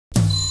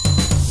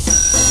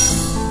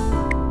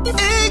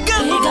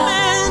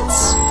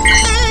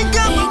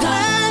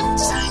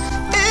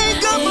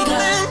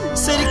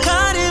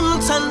Serikali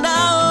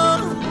Mtandao,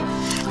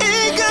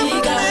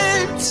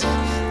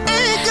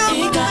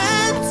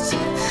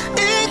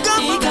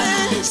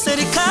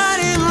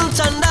 Serikali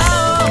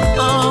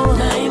Mtandao,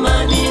 na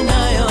imani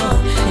nayo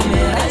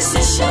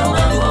imerahisisha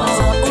mambo,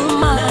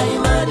 umma na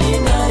imani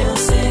nayo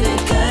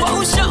serikali kwa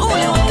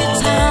ushauri wa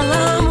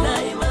kitaalamu.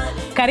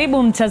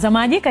 Karibu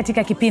mtazamaji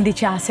katika kipindi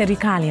cha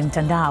Serikali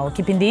Mtandao.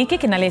 Kipindi hiki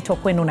kinaletwa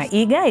kwenu na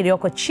IGA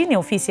iliyoko chini ya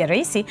ofisi ya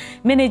Rais,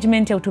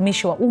 Management ya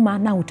utumishi wa umma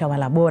na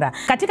utawala bora.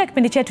 Katika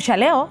kipindi chetu cha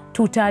leo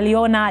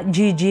tutaliona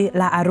Jiji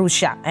la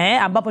Arusha,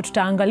 ambapo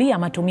tutaangalia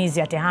matumizi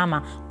ya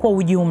TEHAMA kwa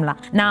ujumla,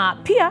 na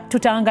pia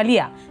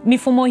tutaangalia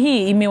mifumo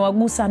hii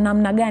imewagusa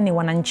namna gani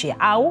wananchi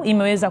au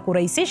imeweza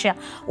kurahisisha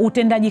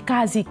utendaji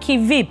kazi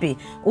kivipi.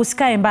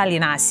 Usikae mbali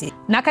nasi.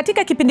 Na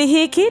katika kipindi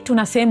hiki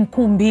tuna sehemu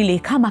kuu mbili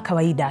kama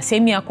kawaida.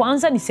 Sehemu ya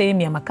kwanza ni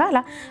sehemu ya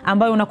makala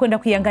ambayo unakwenda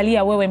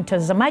kuiangalia wewe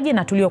mtazamaji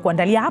na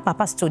tuliokuandalia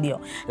hapa studio.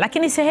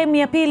 Lakini sehemu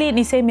ya pili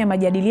ni sehemu ya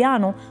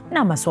majadiliano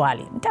na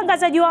maswali.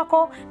 Mtangazaji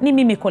wako ni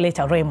mimi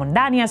Koleta Raymond.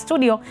 Ndani ya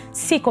studio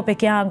siko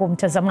peke yangu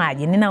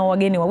mtazamaji. Ninao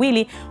wageni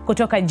wawili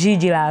kutoka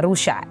Jiji la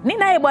Arusha.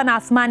 Ninaye bwana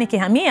Athmani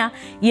Kihamia,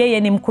 yeye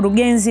ni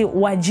mkurugenzi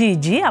wa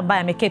Jiji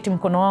ambaye ameketi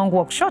mkono wangu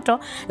wa kushoto,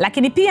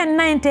 lakini pia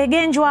ninaye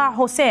Ntegenjwa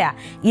Hosea,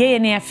 yeye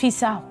ni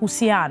afisa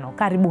uhusiano.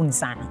 Karibuni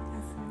sana.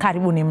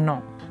 Karibuni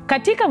mno.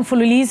 Katika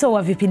mfululizo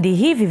wa vipindi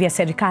hivi vya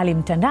Serikali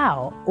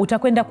Mtandao,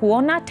 utakwenda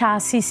kuona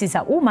taasisi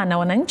za umma na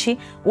wananchi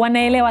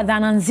wanaelewa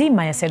dhana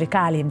nzima ya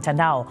Serikali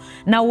Mtandao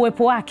na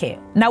uwepo wake.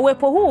 Na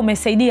uwepo huu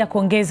umesaidia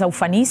kuongeza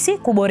ufanisi,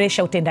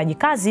 kuboresha utendaji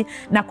kazi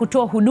na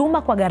kutoa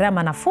huduma kwa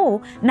gharama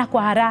nafuu na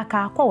kwa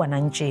haraka kwa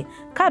wananchi.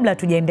 Kabla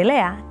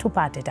tujaendelea,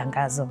 tupate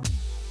tangazo.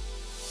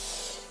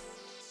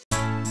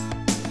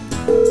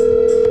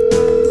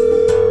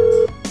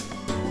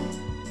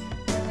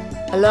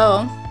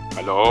 Hello.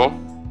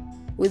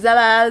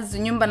 Wizara ya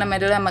Nyumba na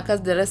Maendeleo ya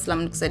Makazi Dar es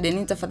Salaam, nikusaidie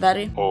nini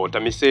tafadhali?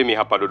 TAMISEMI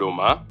hapa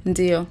Dodoma.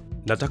 Ndio.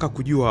 Nataka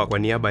kujua kwa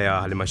niaba ya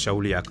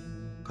halmashauri ya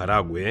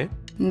Karagwe,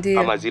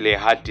 ndio, kama zile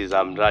hati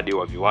za mradi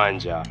wa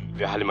viwanja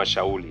vya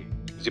halmashauri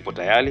zipo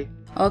tayari?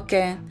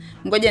 Okay.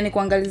 Ngoja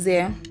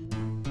nikuangalizie.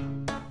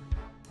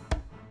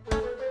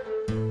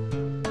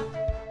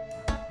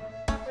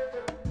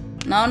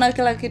 Naona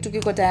kila kitu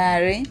kiko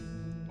tayari.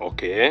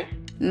 Okay.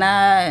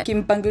 Na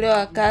kimpangilio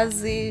wa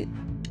kazi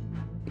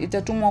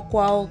itatumwa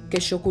kwao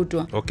kesho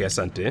kutwa. Okay,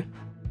 asante.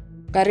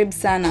 Karibu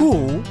sana.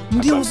 Huu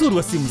ndio uzuri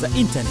wa simu za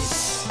internet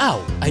au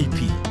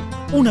IP.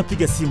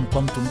 Unapiga simu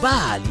kwa mtu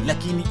mbali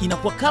lakini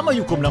inakuwa kama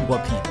yuko mlango wa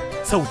pili.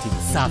 Sauti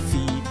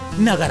safi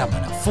na gharama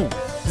nafuu.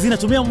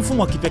 Zinatumia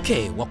mfumo wa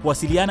kipekee wa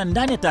kuwasiliana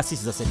ndani ya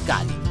taasisi za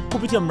serikali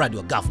kupitia mradi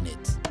wa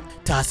GovNet.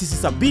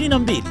 Taasisi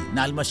 72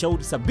 na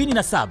halmashauri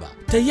 77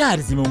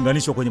 tayari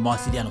zimeunganishwa kwenye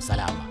mawasiliano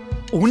salama.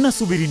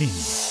 Unasubiri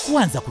nini?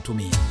 Kuanza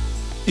kutumia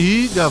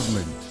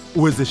e-government,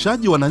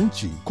 uwezeshaji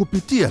wananchi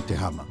kupitia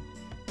TEHAMA.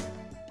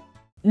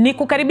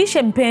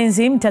 Nikukaribishe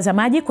mpenzi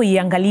mtazamaji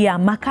kuiangalia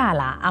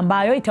makala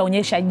ambayo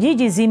itaonyesha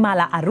jiji zima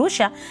la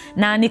Arusha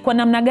na ni kwa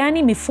namna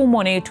gani mifumo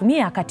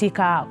wanayotumia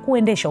katika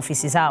kuendesha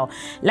ofisi zao.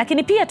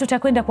 Lakini pia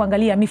tutakwenda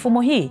kuangalia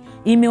mifumo hii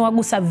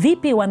imewagusa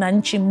vipi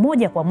wananchi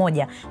moja kwa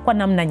moja kwa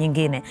namna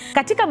nyingine.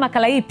 Katika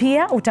makala hii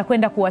pia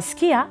utakwenda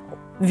kuwasikia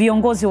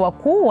viongozi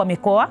wakuu wa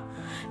mikoa,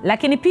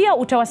 lakini pia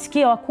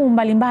utawasikia wakuu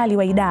mbalimbali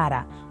wa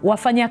idara,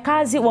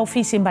 wafanyakazi wa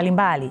ofisi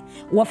mbalimbali,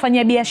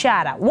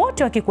 wafanyabiashara,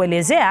 wote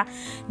wakikuelezea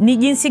ni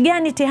jinsi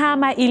gani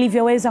TEHAMA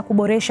ilivyoweza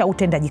kuboresha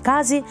utendaji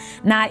kazi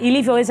na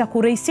ilivyoweza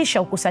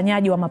kurahisisha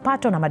ukusanyaji wa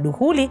mapato na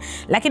maduhuli.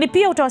 Lakini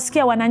pia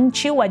utawasikia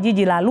wananchi wa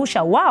Jiji la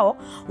Arusha wao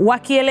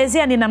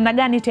wakielezea ni namna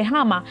gani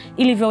TEHAMA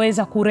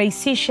ilivyoweza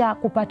kurahisisha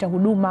kupata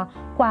huduma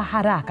kwa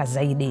haraka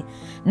zaidi.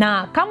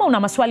 Na kama una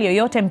maswali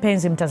yoyote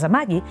mpenzi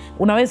mtazamaji,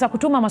 unaweza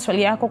kutuma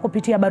maswali yako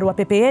kupitia barua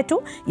pepe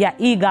yetu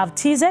ya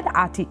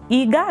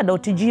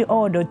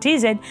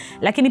egovtz@iga.go.tz,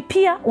 lakini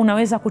pia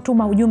unaweza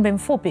kutuma ujumbe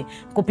mfupi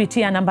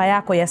kupitia namba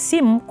yako ya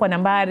simu kwa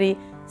nambari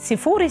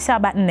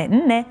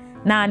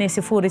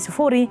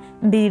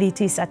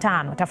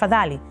 0744800295.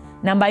 Tafadhali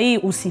namba hii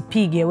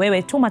usipige,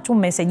 wewe tuma tu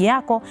message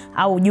yako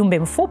au ujumbe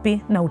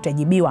mfupi na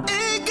utajibiwa.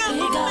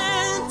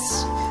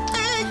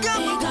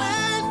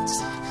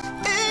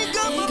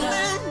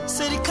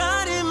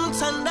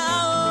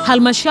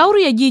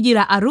 Halmashauri ya Jiji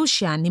la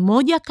Arusha ni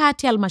moja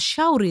kati ya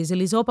halmashauri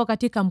zilizopo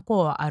katika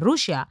mkoa wa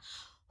Arusha,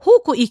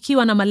 huku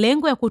ikiwa na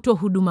malengo ya kutoa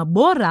huduma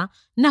bora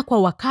na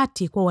kwa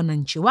wakati kwa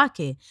wananchi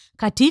wake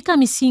katika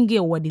misingi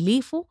ya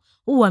uadilifu,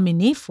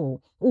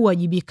 uaminifu,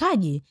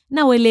 uwajibikaji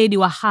na weledi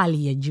wa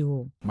hali ya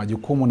juu.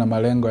 Majukumu na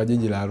malengo ya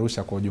Jiji la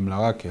Arusha kwa ujumla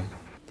wake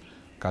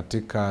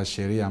katika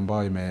sheria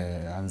ambayo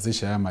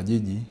imeanzisha haya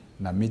majiji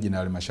na miji na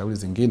halmashauri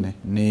zingine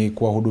ni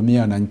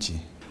kuwahudumia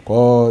wananchi.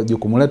 Kwa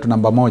jukumu letu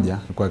namba 1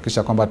 ni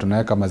kuhakikisha kwamba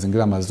tunaweka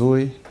mazingira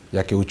mazuri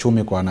ya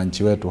kiuchumi kwa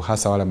wananchi wetu,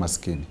 hasa wale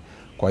maskini.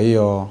 Kwa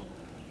hiyo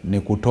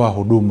ni kutoa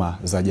huduma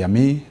za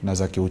jamii na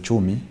za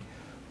kiuchumi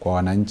kwa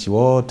wananchi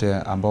wote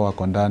ambao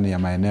wako ndani ya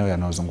maeneo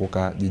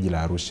yanayozunguka jiji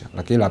la Arusha.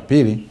 Lakini la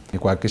pili ni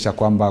kuhakikisha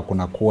kwamba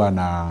kunakuwa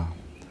na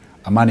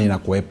amani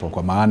inakuwepo,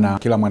 kwa maana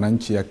kila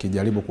mwananchi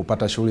akijaribu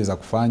kupata shughuli za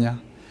kufanya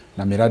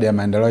na miradi ya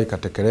maendeleo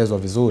ikatekelezwa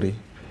vizuri,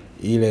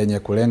 ile yenye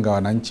kulenga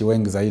wananchi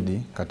wengi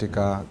zaidi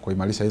katika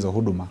kuimarisha hizo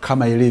huduma,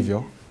 kama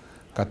ilivyo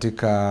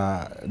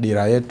katika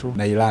dira yetu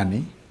na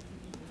ilani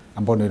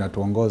ambayo ndio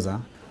inatuongoza,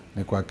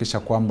 ni kuhakikisha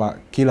kwamba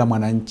kila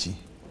mwananchi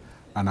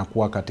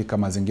anakuwa katika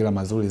mazingira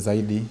mazuri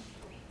zaidi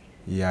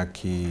ya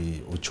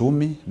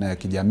kiuchumi na ya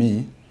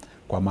kijamii,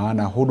 kwa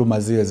maana huduma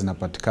zile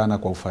zinapatikana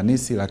kwa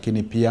ufanisi,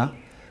 lakini pia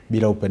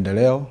bila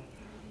upendeleo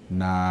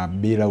na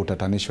bila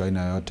utatanishi wa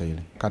aina yoyote ile.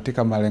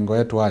 Katika malengo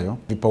yetu hayo,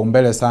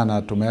 vipaumbele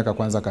sana tumeweka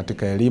kwanza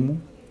katika elimu,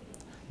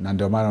 na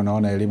ndio maana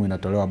unaona elimu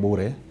inatolewa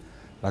bure.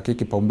 Lakini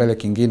kipaumbele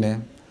kingine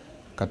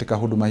katika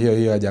huduma hiyo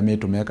hiyo ya jamii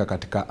tumeweka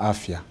katika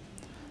afya.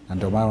 Na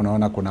ndio maana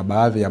unaona kuna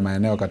baadhi ya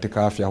maeneo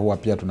katika afya huwa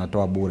pia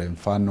tunatoa bure,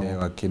 mfano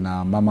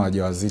wakina mama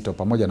wajawazito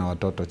pamoja na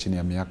watoto chini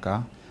ya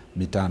miaka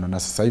 5, na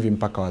sasa hivi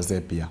mpaka wazee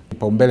pia.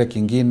 Kipaumbele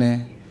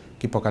kingine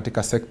kipo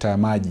katika sekta ya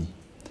maji,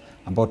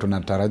 ambao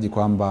tunataraji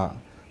kwamba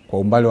kwa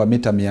umbali wa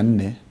mita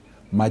 400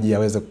 maji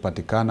yaweze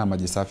kupatikana,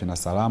 maji safi na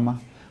salama,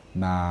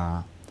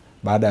 na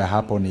baada ya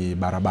hapo ni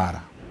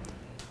barabara.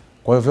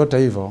 Kwa hiyo vyote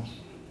hivyo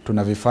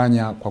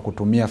tunavifanya kwa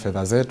kutumia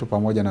fedha zetu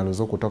pamoja na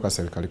ruzuku kutoka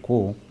serikali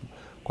kuu,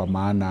 kwa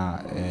maana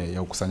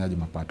ya ukusanyaji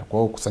mapato. Kwa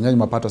hiyo ukusanyaji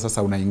mapato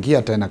sasa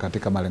unaingia tena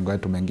katika malengo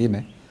yetu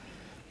mengine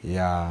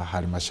ya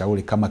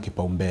halmashauri kama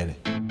kipaumbele.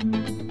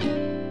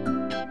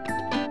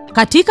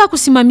 Katika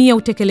kusimamia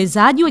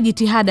utekelezaji wa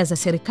jitihada za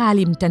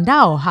serikali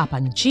mtandao hapa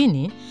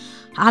nchini,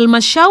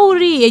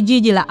 halmashauri ya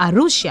jiji la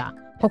Arusha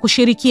kwa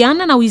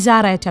kushirikiana na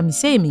Wizara ya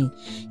TAMISEMI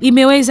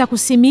imeweza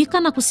kusimika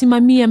na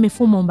kusimamia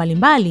mifumo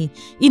mbalimbali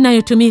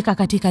inayotumika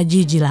katika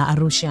jiji la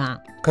Arusha.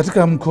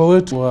 Katika mkoa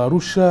wetu wa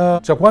Arusha,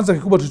 cha kwanza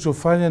kikubwa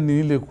tulichofanya ni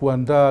ile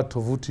kuandaa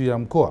tovuti ya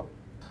mkoa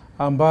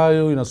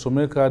ambayo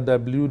inasomeka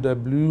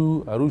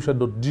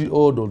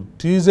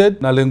www.arusha.go.tz,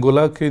 na lengo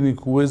lake ni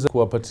kuweza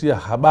kuwapatia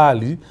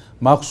habari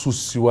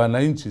mahsusi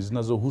wananchi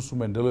zinazohusu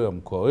maendeleo ya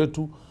mkoa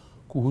wetu,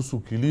 kuhusu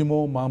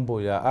kilimo,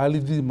 mambo ya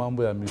ardhi,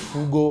 mambo ya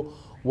mifugo,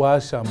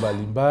 washa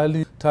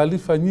mbalimbali.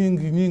 Taarifa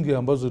nyingi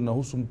ambazo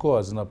zinahusu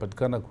mkoa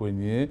zinapatikana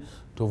kwenye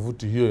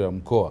tovuti hiyo ya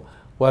mkoa.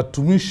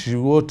 Watumishi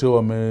wote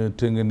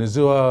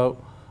wametengenezewa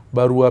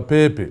barua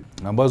pepe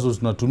ambazo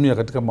tunatumia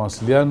katika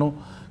mawasiliano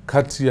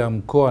kati ya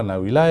mkoa na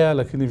wilaya,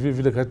 lakini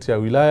vile kati ya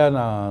wilaya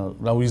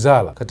na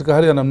wizara. Katika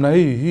hali ya namna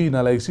hii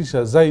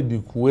inarahisisha zaidi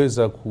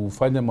kuweza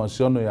kufanya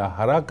mawasiliano ya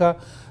haraka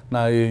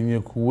na yenye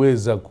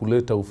kuweza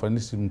kuleta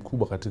ufanisi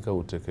mkubwa katika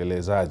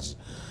utekelezaji.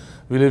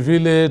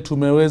 Vile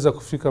tumeweza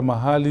kufika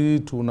mahali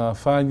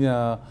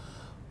tunafanya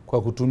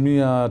kwa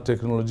kutumia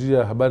teknolojia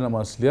ya habari na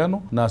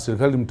mawasiliano na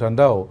serikali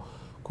mtandao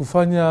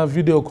kufanya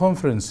video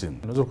conferencing.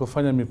 Tunaweza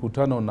kufanya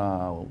mikutano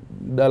na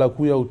idara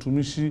kuu ya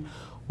utumishi,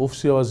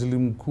 ofisi ya waziri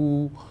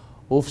mkuu,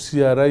 ofisi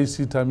ya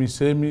rais,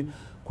 TAMISEMI,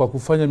 kwa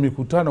kufanya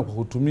mikutano kwa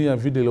kutumia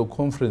video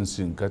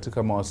conferencing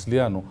katika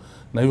mawasiliano,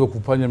 na hivyo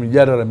kufanya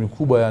mijadala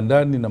mikubwa ya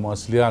ndani na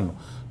mawasiliano.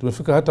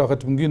 Tumefika hata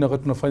wakati mwingine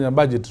wakati tunafanya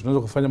budget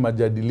tunaweza kufanya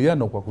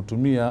majadiliano kwa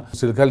kutumia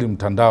serikali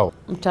mtandao.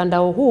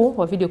 Mtandao huu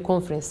wa video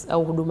conference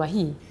au huduma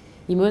hii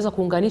imeweza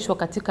kuunganishwa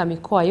katika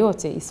mikoa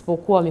yote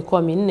isipokuwa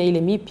mikoa 4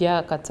 ile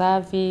mipya: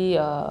 Katavi,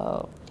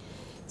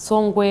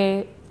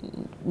 Songwe,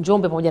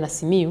 Njombe pamoja na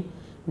Simiyu,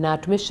 na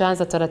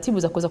tumeshaanza taratibu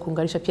za kuweza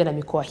kuunganisha pia na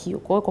mikoa hiyo.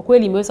 Kwa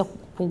kweli imeweza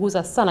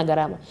kupunguza sana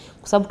gharama,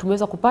 kwa sababu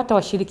tumeweza kupata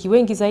washiriki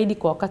wengi zaidi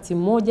kwa wakati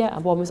mmoja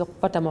ambao wameweza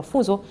kupata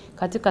mafunzo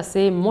katika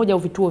sehemu moja au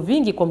vituo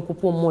vingi kwa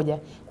mkupuo mmoja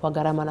kwa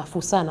gharama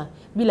nafuu sana,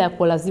 bila ya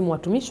kuwalazimu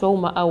watumishi wa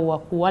umma au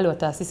wakuu wale wa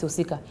taasisi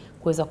husika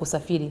kuweza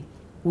kusafiri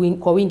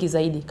kwa wingi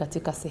zaidi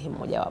katika sehemu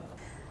moja wapo.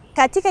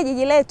 Katika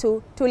jiji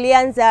letu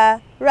tulianza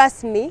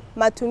rasmi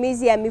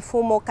matumizi ya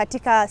mifumo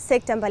katika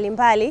sekta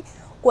mbalimbali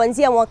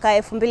kuanzia mwaka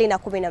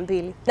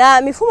 2012.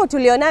 Na mifumo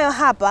tulionayo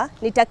hapa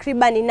ni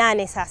takriban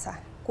 8 sasa.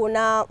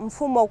 Kuna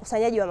mfumo wa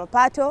ukusanyaji wa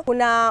mapato,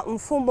 kuna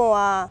mfumo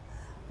wa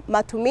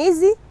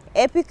matumizi,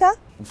 epika.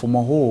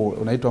 Mfumo huu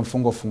unaitwa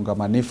mfungo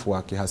fungamanifu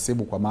wa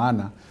kihasibu, kwa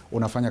maana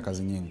unafanya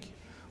kazi nyingi.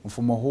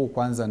 Mfumo huu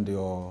kwanza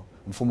ndio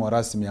mfumo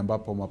rasmi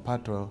ambapo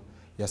mapato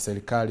ya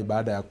serikali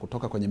baada ya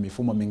kutoka kwenye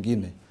mifumo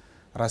mingine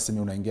rasmi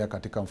unaingia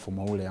katika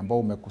mfumo ule ambao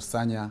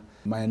umekusanya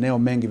maeneo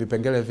mengi,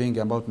 vipengele vingi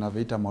ambao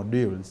tunaviita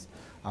modules,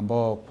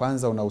 ambao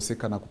kwanza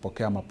unahusika na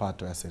kupokea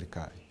mapato ya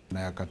serikali na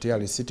yakatia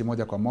risiti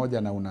moja kwa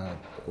moja, na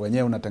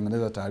wenyewe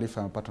unatengeneza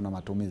taarifa ya mapato na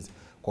matumizi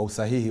kwa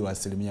usahihi wa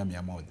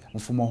 100%.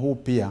 Mfumo huu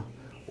pia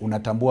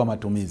unatambua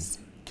matumizi.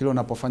 Kila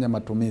unapofanya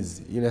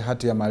matumizi, ile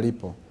hati ya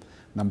malipo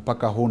na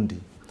mpaka hundi,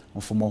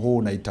 mfumo huu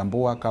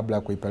unaitambua kabla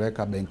ya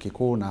kuipeleka benki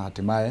kuu na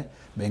hatimaye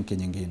benki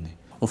nyingine.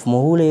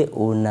 Mfumo ule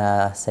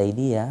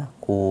unasaidia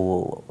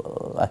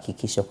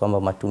kuhakikisha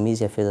kwamba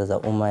matumizi ya fedha za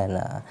umma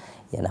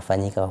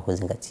yanafanyika kwa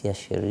kuzingatia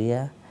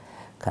sheria,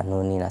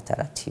 kanuni na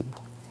taratibu.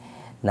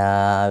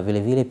 Na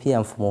vile pia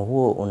mfumo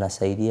huo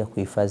unasaidia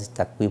kuhifadhi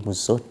takwimu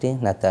zote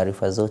na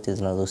taarifa zote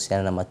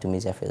zinazohusiana na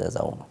matumizi ya fedha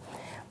za umma.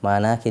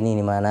 Maana yake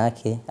nini? Maana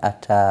yake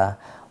hata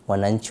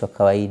wananchi wa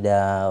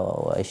kawaida,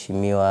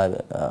 waheshimiwa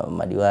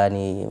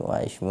madiwani,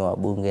 waheshimiwa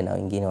wabunge na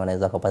wengine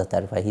wanaweza kupata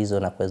taarifa hizo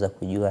na kuweza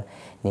kujua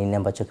nini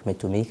ambacho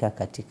kimetumika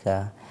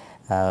katika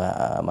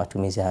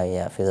matumizi haya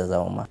ya fedha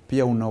za umma.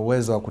 Pia una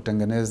uwezo wa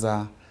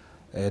kutengeneza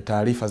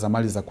taarifa za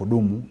mali za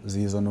kudumu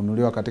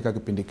zilizonunuliwa katika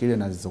kipindi kile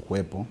na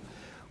zilizokuwepo.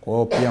 Kwa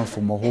hiyo pia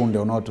mfumo huu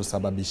ndio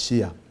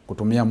unaotusababishia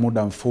kutumia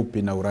muda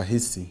mfupi na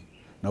urahisi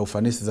na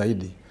ufanisi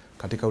zaidi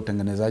katika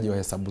utengenezaji wa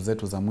hesabu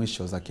zetu za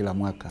mwisho za kila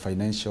mwaka,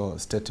 financial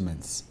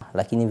statements.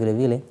 Lakini vile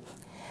vile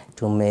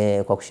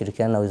kwa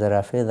kushirikiana na Wizara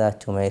ya Fedha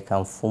tumeweka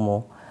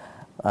mfumo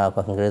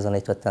kwa Kiingereza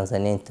unaitwa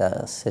Tanzania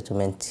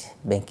Settlement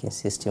Banking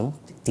System,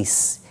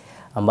 TIS,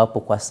 ambapo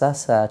kwa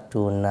sasa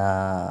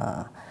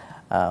tuna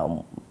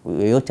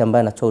yoyote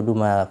ambaye anatoa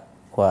huduma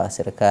kwa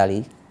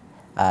serikali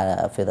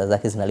fedha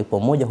zake zinalipwa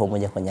moja kwa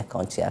moja kwenye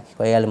akaunti yake.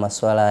 Kwa hiyo yale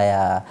masuala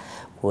ya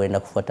kuenda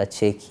kufuata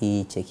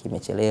cheki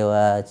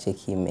imechelewa,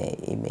 cheki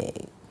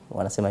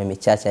wanasema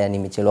imechacha, yani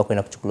imechelewa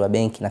kwenda kuchukuliwa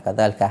benki na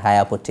kadhalika,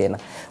 hayapo tena.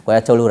 Kwa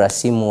hiyo hata ule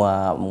urasimu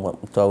wa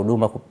mtoa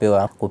huduma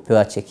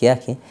kupewa cheki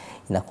yake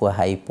inakuwa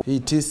haipo. Hii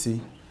TIS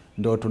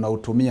ndio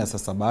tunautumia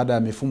sasa baada ya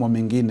mifumo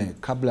mingine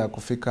kabla ya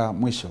kufika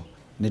mwisho.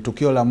 Ni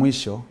tukio la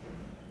mwisho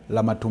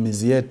la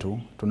matumizi yetu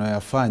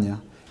tunayoyafanya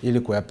ili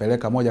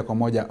kuyapeleka moja kwa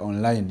moja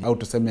online au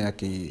tuseme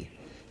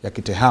ya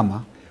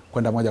TEHAMA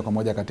kwenda moja kwa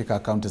moja katika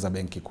akaunti za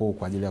benki kuu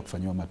kwa ajili ya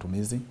kufanywa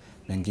matumizi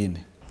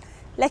mengine.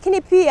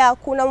 Lakini pia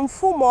kuna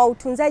mfumo wa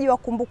utunzaji wa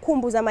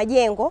kumbukumbu za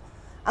majengo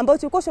ambao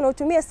tulikuwa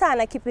tunautumia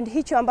sana kipindi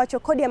hicho ambacho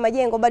kodi ya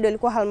majengo bado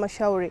ilikuwa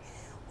halmashauri.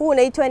 Huu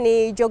unaitwa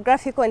ni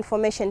Geographical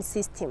Information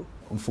System.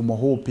 Mfumo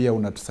huu pia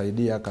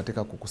unatusaidia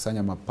katika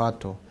kukusanya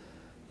mapato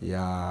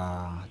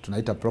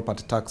tunaita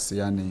property tax,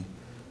 yani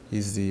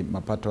hizi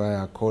mapato haya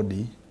ya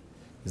kodi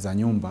za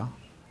nyumba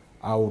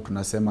au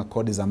tunasema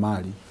kodi za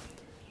mali,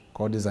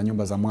 kodi za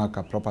nyumba za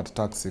mwaka, property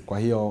tax. Kwa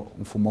hiyo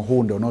mfumo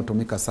huu ndio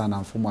unaotumika sana,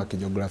 mfumo wa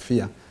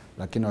kijiografia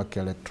lakini wa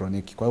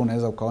kielektroniki. Kwa hiyo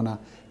unaweza ukaona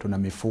tuna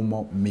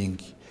mifumo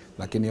mingi,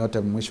 lakini yote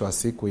mwisho wa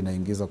siku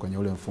inaingizwa kwenye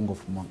ule mfungo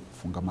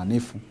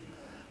fungamanifu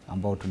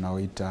ambao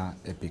tunaoita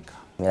EPICA.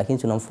 Lakini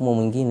tuna mfumo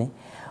mwingine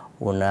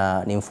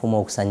ni mfumo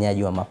wa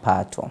ukusanyaji wa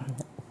mapato.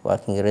 Kwa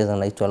Kiingereza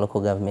unaitwa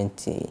Local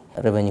Government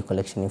Revenue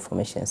Collection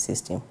Information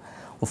System.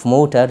 Mfumo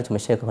huu tayari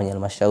tumeshaweka kwenye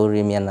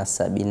halmashauri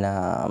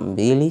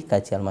 172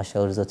 kati ya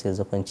halmashauri zote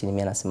zilizopo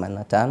nchini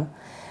 185.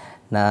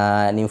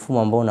 Na ni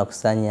mfumo ambao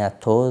unakusanya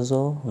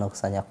tozo,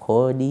 unakusanya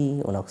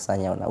kodi,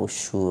 unakusanya na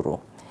ushuru.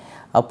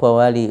 Hapo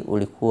awali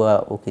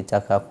ulikuwa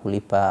ukitaka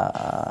kulipa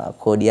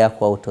kodi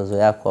yako au tozo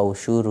yako au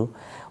ushuru,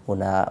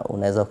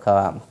 unaweza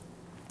ukawa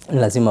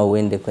lazima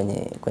uende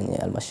kwenye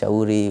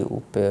halmashauri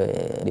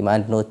upewe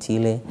demand note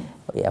ile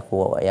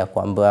ya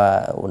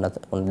kuambiwa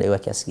unadaiwa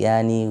kiasi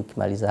gani,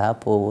 ukimaliza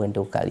hapo uende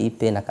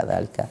ukalipe na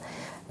kadhalika.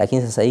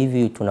 Lakini sasa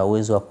hivi tuna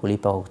uwezo wa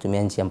kulipa kwa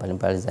kutumia njia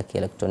mbalimbali za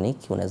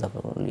kielektroniki. Unaweza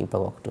kulipa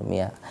kwa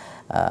kutumia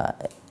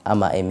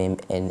ama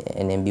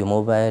NMB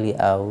mobile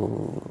au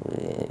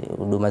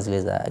huduma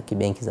zile za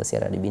kibenki za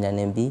CRDB na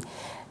NMB,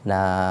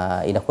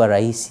 na inakuwa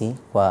rahisi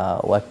kwa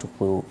watu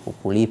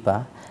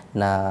kulipa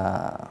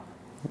na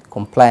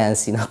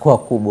compliance inakuwa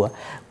kubwa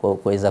kwa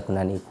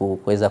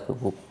kuweza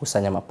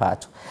kukusanya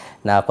mapato.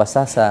 Na kwa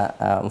sasa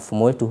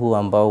mfumo wetu huu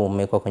ambao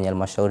umewekwa kwenye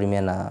halmashauri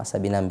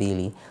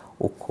 172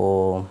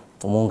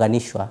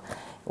 umeunganishwa,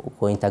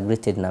 uko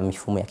integrated na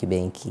mifumo ya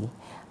kibenki,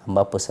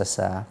 ambapo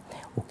sasa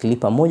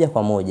ukilipa moja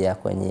kwa moja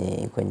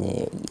kwenye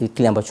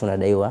kile ambacho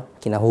unadaiwa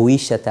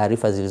kinahuisha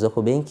taarifa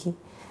zilizoko benki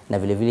na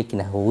vile vile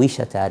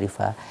kinahuisha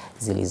taarifa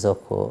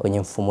zilizoko kwenye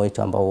mfumo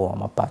wetu ambao wa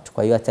mapato.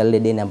 Kwa hiyo hata lile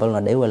deni ambalo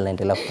unadaiwa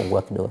linaendelea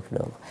kupungua kidogo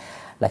kidogo.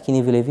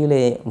 Lakini vile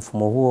vile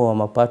mfumo huo wa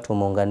mapato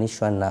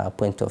umeunganishwa na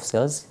point of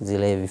sales,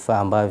 zile vifaa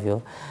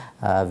ambavyo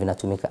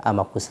vinatumika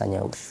ama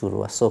kusanya ushuru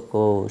wa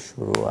soko,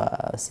 ushuru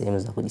wa sehemu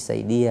za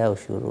kujisaidia,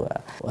 ushuru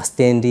wa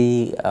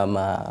stendi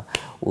ama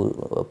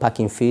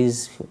parking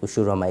fees,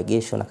 ushuru wa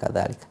maegesho na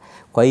kadhalika.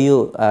 Kwa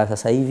hiyo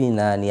sasa hivi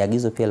na ni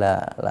agizo pia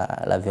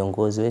la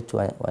viongozi wetu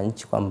wa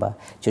nchi kwamba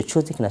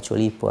chochote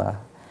kinacholipwa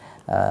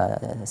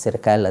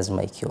serikali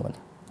lazima ikione,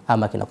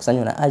 ama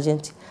kinakusanywa na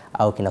agent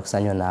au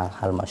kinakusanywa na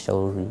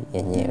halmashauri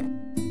yenyewe.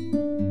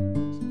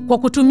 Kwa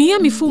kutumia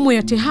mifumo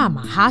ya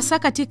TEHAMA hasa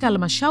katika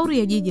halmashauri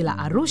ya Jiji la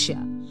Arusha,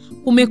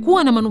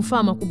 kumekuwa na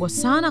manufaa makubwa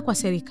sana kwa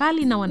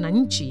serikali na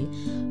wananchi,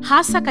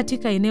 hasa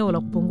katika eneo la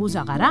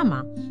kupunguza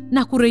gharama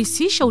na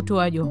kurahisisha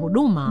utoaji wa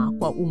huduma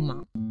kwa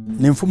umma.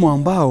 Ni mfumo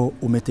ambao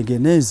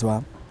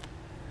umetengenezwa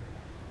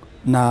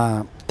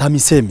na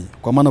TAMISEMI,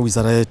 kwa maana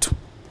wizara yetu.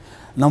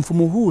 Na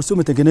mfumo huu sio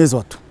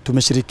umetengenezwa tu,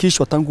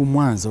 tumeshirikishwa tangu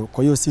mwanzo.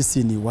 Kwa hiyo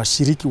sisi ni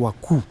washiriki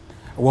wakuu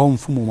wa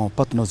mfumo wa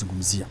mapato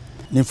unaozungumzia.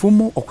 Ni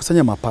mfumo wa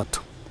kukusanya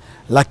mapato,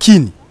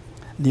 lakini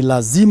ni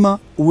lazima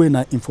uwe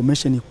na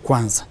information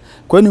kwanza.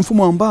 Kwa hiyo ni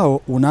mfumo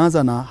ambao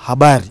unaanza na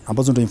habari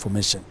ambazo ndio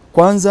information.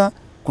 Kwanza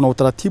kuna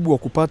utaratibu wa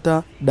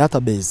kupata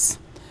database.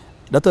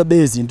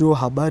 Database ndio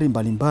habari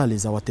mbalimbali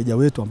za wateja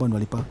wetu ambao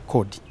walipa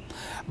kodi.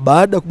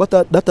 Baada ya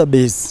kupata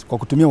database kwa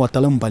kutumia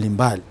wataalamu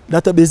mbalimbali,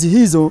 database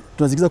hizo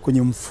tunaziingiza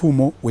kwenye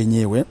mfumo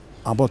wenyewe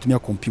ambao tunatumia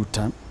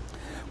kompyuta.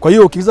 Kwa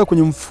hiyo ukiingiza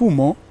kwenye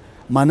mfumo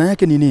Maana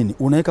yake ni nini?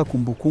 Unaweka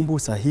kumbukumbu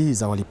sahihi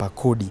za walipa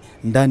kodi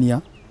ndani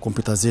ya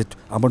kompyuta zetu,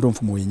 ambao ndio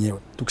mfumo wenyewe.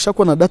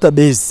 Tukishakuwa na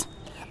database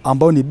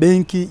ambao ni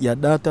benki ya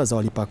data za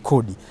walipa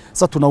kodi,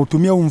 sasa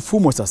tunautumia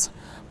mfumo sasa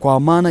kwa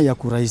maana ya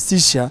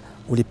kurahisisha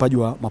ulipaji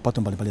wa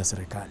mapato mbalimbali ya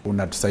serikali.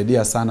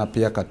 Unatusaidia sana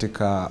pia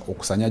katika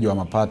ukusanyaji wa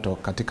mapato,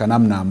 katika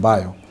namna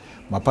ambayo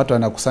mapato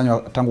yanakusanywa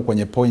tangu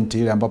kwenye point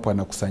ile ambapo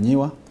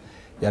yanakusanyiwa,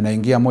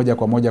 yanaingia moja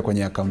kwa moja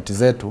kwenye akaunti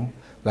zetu,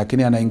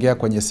 lakini yanaingia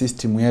kwenye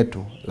system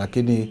yetu,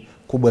 lakini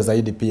kubwa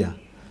zaidi pia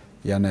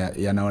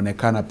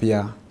yanaonekana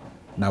pia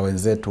na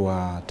wenzetu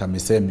wa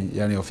TAMISEMI,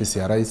 yani ofisi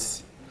ya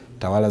Rais,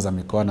 tawala za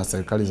mikoa na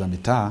serikali za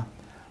mitaa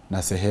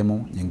na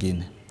sehemu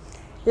nyingine.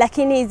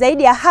 Lakini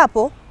zaidi ya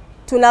hapo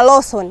tuna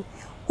Lawson.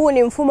 Huu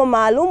ni mfumo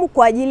maalum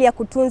kwa ajili ya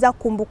kutunza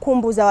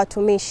kumbukumbu za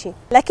watumishi.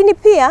 Lakini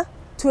pia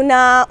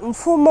tuna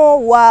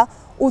mfumo wa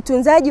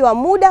utunzaji wa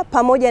muda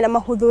pamoja na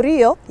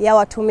mahudhurio ya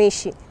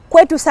watumishi.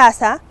 Kwetu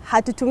sasa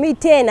hatutumii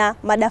tena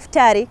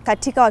madaftari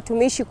katika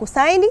watumishi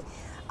kusaini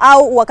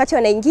au wakati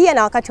wanaingia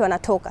na wakati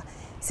wanatoka.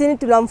 Sisi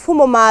tuna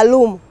mfumo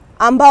maalum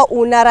ambao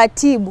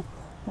unaratibu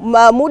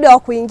muda wa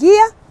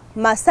kuingia,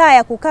 masaa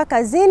ya kukaa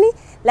kazini,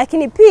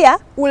 lakini pia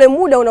ule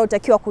muda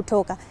unaotakiwa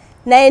kutoka.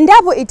 Na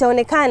endapo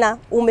itaonekana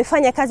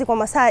umefanya kazi kwa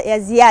masaa ya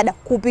ziada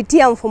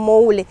kupitia mfumo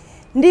ule,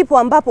 ndipo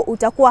ambapo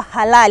utakuwa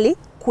halali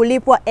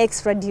kulipwa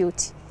extra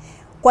duty.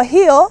 Kwa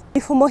hiyo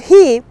mifumo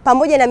hii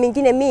pamoja na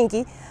mingine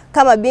mingi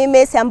kama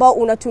BMS ambao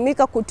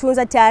unatumika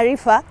kutunza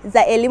taarifa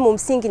za elimu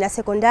msingi na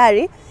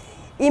sekondari,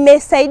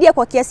 imesaidia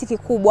kwa kiasi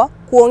kikubwa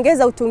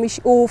kuongeza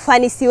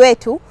ufanisi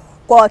wetu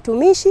kwa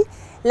watumishi,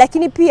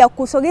 lakini pia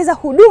kusogeza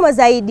huduma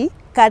zaidi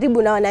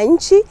karibu na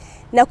wananchi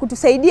na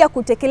kutusaidia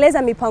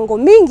kutekeleza mipango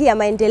mingi ya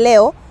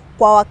maendeleo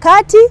kwa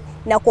wakati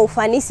na kwa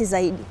ufanisi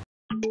zaidi.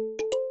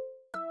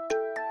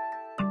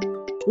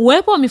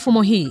 Uwepo wa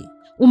mifumo hii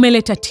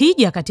umeleta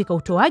tija katika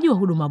utoaji wa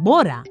huduma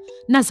bora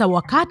na za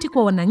wakati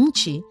kwa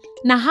wananchi,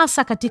 na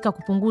hasa katika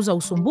kupunguza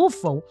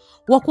usumbufu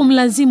wa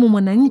kumlazimu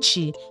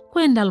mwananchi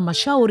kwenda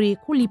halmashauri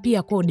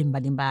kulipia kodi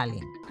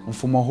mbalimbali.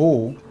 Mfumo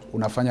huu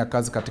unafanya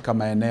kazi katika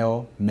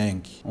maeneo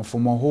mengi.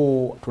 Mfumo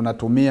huu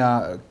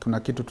kuna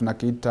kitu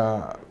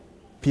tunakiita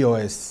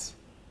POS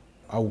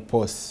au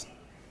POS.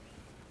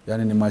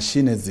 Yaani ni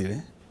mashine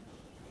zile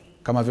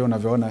kama vile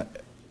unavyoona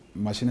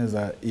mashine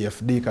za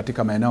EFD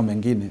katika maeneo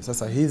mengine.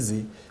 Sasa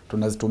hizi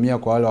tunazitumia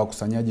kwa wale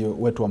wakusanyaji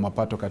wetu wa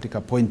mapato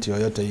katika point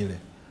yoyote ile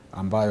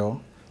ambayo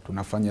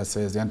tunafanya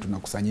sales, yani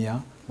tunakusanyia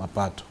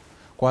mapato.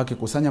 Kwa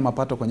akikusanya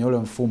mapato kwenye ule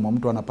mfumo,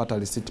 mtu anapata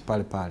receipt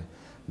pale pale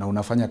na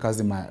unafanya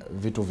kazi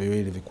vitu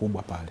viwili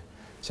vikubwa pale.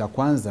 Cha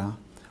kwanza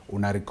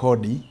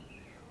unarekodi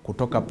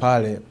kutoka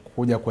pale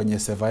kuja kwenye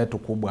server yetu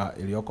kubwa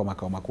iliyoko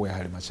makao makuu ya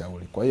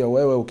halmashauri. Kwa hiyo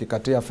wewe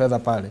ukikatia fedha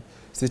pale,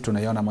 sisi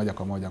tunaiona moja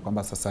kwa moja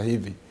kwamba sasa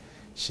hivi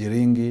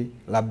shilingi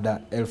labda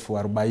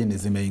 40,000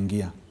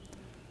 zimeingia.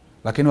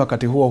 Lakini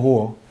wakati huo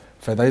huo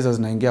fedha hizo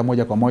zinaingia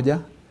moja kwa moja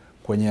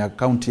kwenye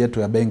akaunti yetu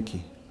ya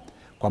benki.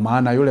 Kwa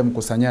maana yule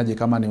mkusanyaji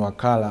kama ni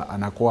wakala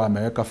anakuwa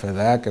ameweka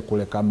fedha yake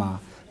kule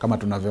kama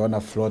tunavyoona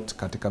float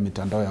katika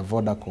mitandao ya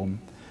Vodacom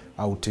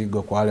au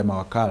Tigo kwa wale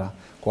mawakala,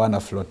 kwa ana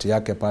float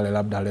yake pale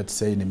labda let's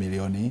say ni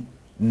milioni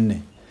 4.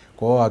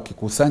 Kwa hiyo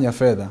akikusanya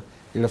fedha,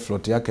 ile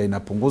float yake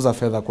inapunguza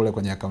fedha kule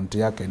kwenye akaunti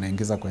yake,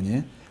 inaingiza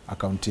kwenye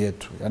akaunti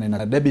yetu. Yaani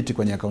ina debit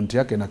kwenye akaunti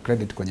yake na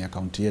credit kwenye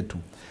akaunti yetu.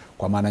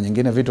 Kwa maana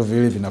nyingine vitu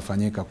viwili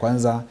vinafanyika.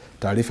 Kwanza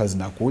taarifa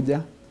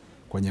zinakuja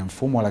kwenye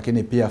mfumo,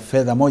 lakini pia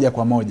fedha moja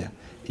kwa moja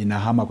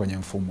inahama kwenye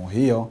mfumo.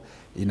 Hiyo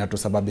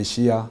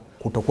inatusababishia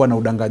kutokuwa na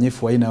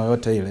udanganyifu wa aina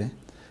yoyote ile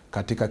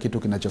katika kitu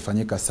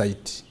kinachofanyika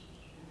site,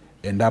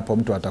 endapo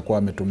mtu atakuwa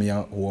ametumia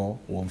huo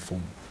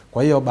mfumo.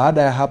 Kwa hiyo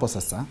baada ya hapo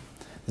sasa,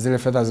 zile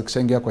fedha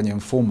zikishaingia kwenye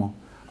mfumo,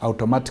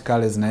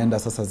 automatically zinaenda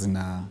sasa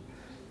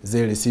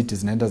zile receipt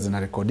zinaenda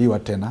zinarekodiwa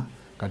tena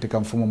katika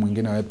mfumo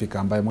mwingine wa Epic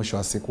ambaye mwisho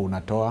wa siku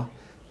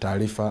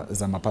taarifa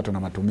za mapato na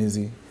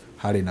matumizi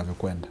hali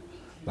inavyokwenda.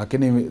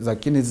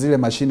 Lakini zile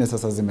mashine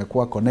sasa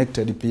zimekuwa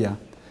connected pia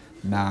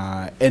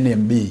na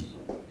NMB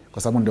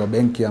kwa sababu ndio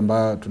benki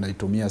ambayo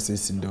tunaitumia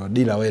sisi, ndio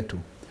dealer wetu.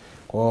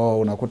 Kwa hiyo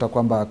unakuta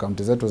kwamba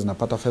akaunti zetu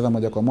zinapata fedha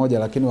moja kwa moja,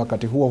 lakini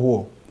wakati huo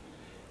huo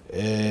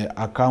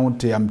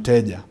akaunti ya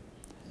mteja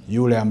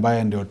yule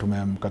ambaye ndio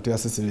tumemkatia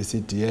sisi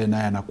receipt, yeye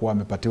naye anakuwa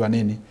amepatiwa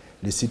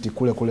receipt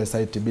kule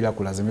site bila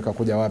kulazimika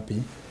kuja wapi?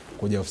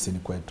 Kuja ofisini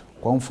kwetu.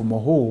 Kwa mfumo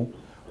huu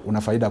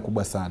una faida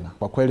kubwa sana.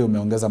 Kwa kweli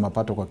umeongeza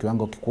mapato kwa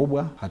kiwango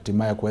kikubwa,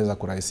 hatimaye kuweza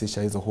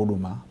kurahisisha hizo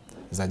huduma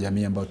za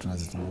jamii ambazo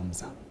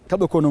tunazizungumza.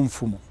 Kabla kuna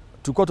mfumo,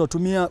 tulikuwa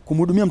tunatumia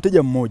kumhudumia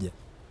mteja mmoja,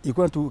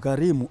 ilikuwa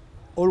tugharimu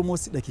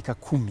almost dakika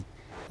 10.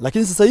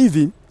 Lakini sasa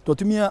hivi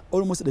tunatumia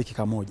almost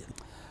dakika 1.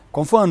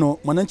 Kwa mfano,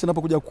 mwananchi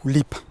anapokuja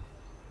kulipa,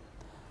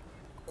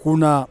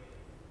 kuna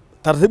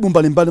taratibu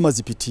mbalimbali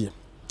mazipitie.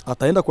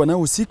 Ataenda kwa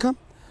anayehusika,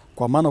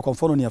 kwa maana kwa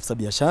mfano ni afisa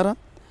biashara.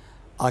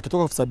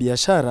 Akitoka afisa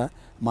biashara,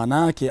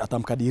 maana yake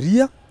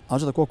atamkadiria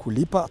anachotakiwa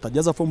kulipa,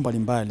 atajaza fomu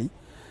mbalimbali.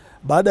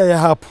 Baada ya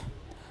hapo,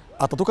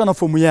 atatoka na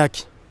fomu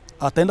yake,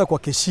 ataenda kwa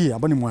keshia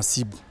ambaye ni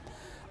mhasibu.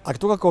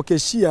 Akitoka kwa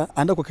keshia,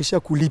 aenda kwa keshia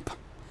kulipa,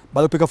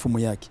 baada kupeka fomu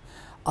yake.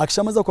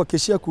 Akishamaliza kwa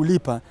keshia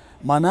kulipa,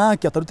 maana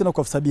yake atarudi tena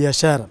kwa afisa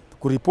biashara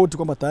kuripoti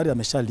kwamba tayari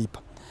ameshalipa.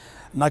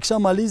 Na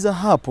akishamaliza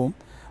hapo,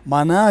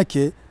 maana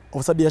yake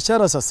afisa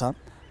biashara sasa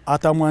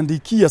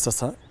atamwandikia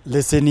sasa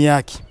leseni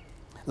yake.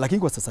 Lakini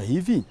kwa sasa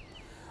hivi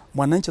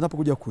mwananchi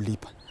anapokuja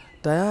kulipa,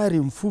 tayari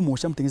mfumo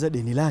ushamtengeneza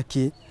deni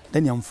lake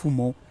ndani ya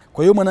mfumo.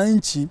 Kwa hiyo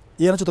mwananchi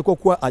yeye anachotakiwa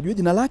kuwa ajue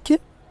jina lake,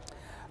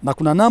 na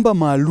kuna namba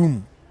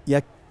maalum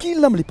ya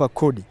kila mlipa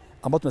kodi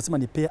ambayo tunasema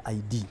ni pay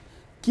ID.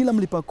 Kila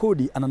mlipa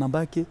kodi ana namba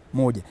yake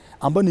moja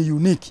ambayo ni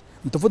unique,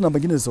 tofauti na namba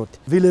nyingine zote.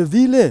 Vile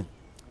vile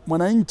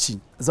mwananchi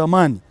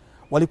zamani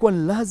walikuwa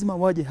lazima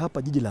waje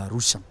hapa jiji la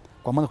Arusha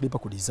kwa maana kulipa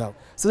kodi zao.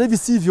 Sasa hivi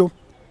sivyo.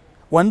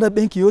 Wanaenda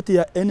benki yote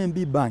ya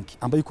NMB Bank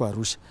ambayo iko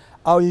Arusha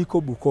au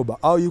iko Bukoba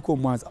au iko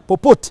Mwanza,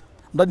 popote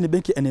ndani ni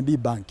benki NMB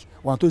Bank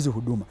wanatoa hizo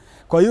huduma.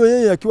 Kwa hiyo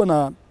yeye akiwa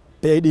na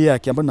PID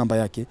yake ambayo namba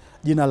yake,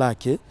 jina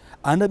lake,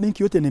 anaenda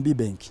benki yote NMB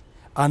Bank,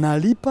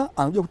 analipa,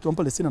 anakuja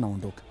kutupa leseni,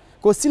 anaondoka.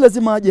 Kwa hiyo si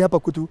lazima aje hapa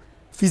kwetu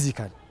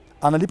physically,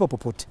 analipa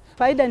popote.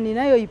 Faida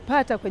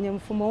ninayoipata kwenye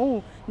mfumo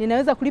huu,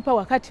 ninaweza kulipa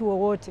wakati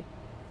wowote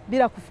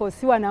bila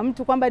kufosiwa na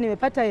mtu kwamba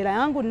nimepata hela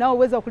yangu, ninao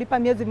uwezo wa kulipa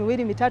miezi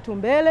 2 mitatu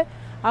mbele,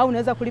 au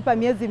naweza kulipa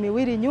miezi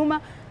 2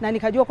 nyuma na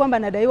nikajua kwamba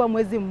nadaiwa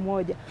mwezi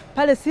mmoja.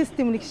 Pale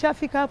system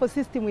nikishafika hapo,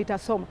 system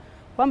itasoma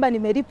kwamba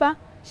nimelipa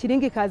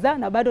shilingi kadhaa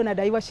na bado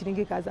nadaiwa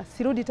shilingi kadhaa.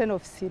 Sirudi tena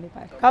ofisini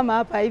pale. Kama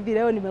hapa hivi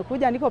leo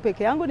nimekuja, niko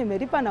peke yangu,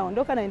 nimelipa,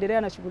 naondoka,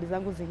 naendelea na shughuli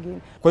zangu zingine.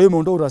 Kwa hiyo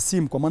imeondoa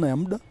urasimu kwa maana ya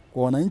muda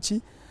kwa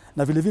wananchi,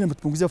 na vile vile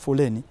imetupunguzia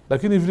foleni,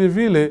 lakini vile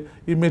vile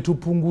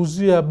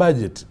imetupunguzia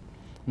budget.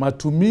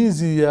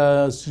 Matumizi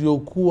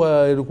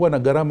yalikuwa na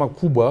gharama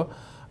kubwa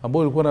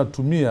ambayo ilikuwa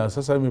natumia,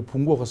 sasa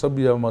imepungua kwa sababu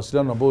ya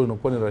mawasiliano ambayo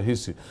inakuwa ni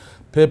rahisi.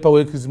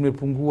 Paperwork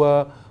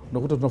zimepungua,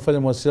 unakuta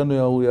tunafanya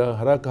mawasiliano ya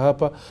haraka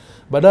hapa.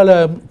 Badala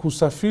ya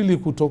kusafiri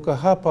kutoka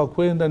hapa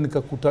kwenda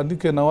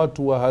nikakutanike na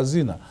watu wa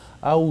hazina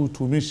au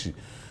utumishi,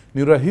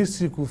 ni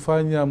rahisi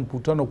kufanya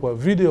mkutano kwa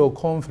video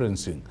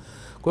conferencing.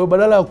 Kwa hiyo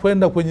badala ya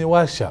kwenda kwenye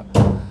washa,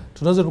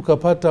 tunaweza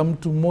tukapata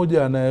mtu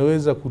mmoja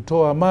anayeweza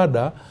kutoa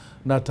mada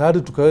na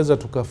tayari tukaweza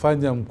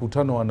tukafanya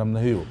mkutano wa namna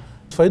hiyo.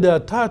 Faida ya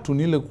tatu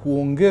ni ile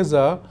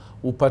kuongeza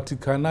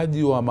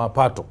upatikanaji wa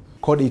mapato.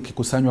 Kodi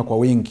ikikusanywa kwa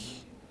wingi,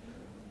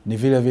 ni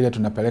vile vile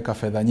tunapeleka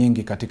fedha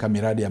nyingi katika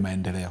miradi ya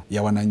maendeleo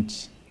ya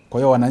wananchi. Kwa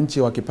hiyo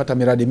wananchi wakipata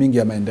miradi mingi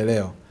ya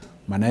maendeleo,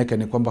 maana yake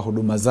ni kwamba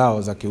huduma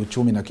zao za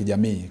kiuchumi na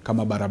kijamii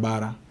kama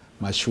barabara,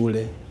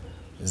 mashule,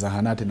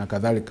 zahanati na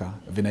kadhalika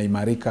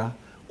vinaimarika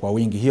kwa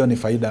wingi. Hiyo ni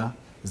faida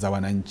za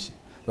wananchi.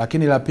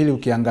 Lakini la pili,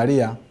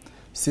 ukiangalia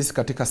sisi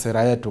katika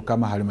sera yetu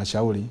kama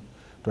halmashauri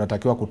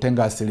tunatakiwa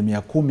kutenga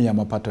 10% ya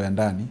mapato ya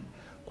ndani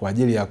kwa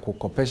ajili ya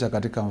kukopesha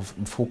katika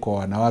mfuko wa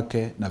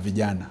wanawake na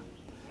vijana.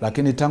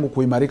 Lakini tangu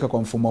kuimarika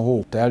kwa mfumo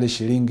huu, tayari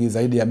shilingi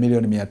zaidi ya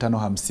milioni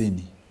 550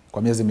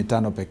 kwa miezi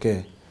 5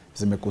 pekee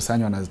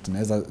zimekusanywa na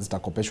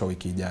zitakopeshwa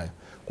wiki ijayo.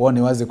 Kwa hiyo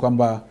ni wazi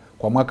kwamba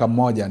kwa mwaka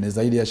mmoja ni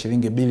zaidi ya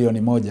shilingi bilioni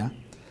 1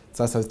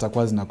 sasa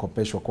zitakuwa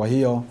zinakopeshwa. Kwa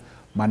hiyo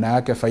maana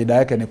yake, faida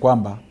yake ni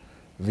kwamba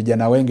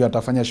vijana wengi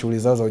watafanya shughuli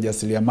zao za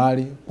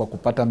ujasiriamali kwa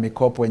kupata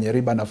mikopo yenye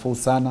riba nafuu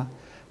sana,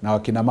 na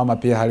wakina mama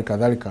pia hali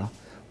kadhalika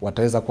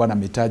wataweza kuwa na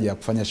mitaji ya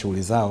kufanya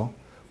shughuli zao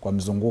kwa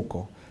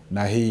mzunguko,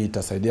 na hii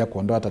itasaidia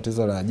kuondoa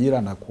tatizo la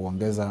ajira na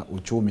kuongeza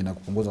uchumi na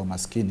kupunguza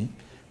umaskini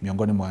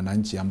miongoni mwa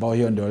wananchi, ambao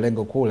hiyo ndio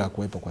lengo kuu la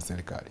kuwepo kwa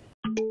serikali.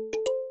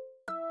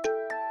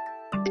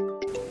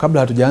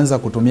 Kabla hatujaanza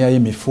kutumia hii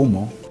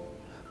mifumo,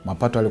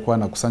 mapato yalikuwa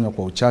yanakusanywa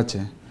kwa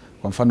uchache.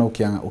 Kwa mfano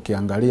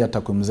ukiangalia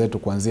takwimu zetu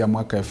kuanzia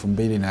mwaka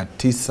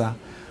 2009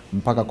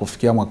 mpaka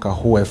kufikia mwaka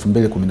huu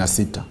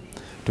 2016,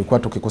 tulikuwa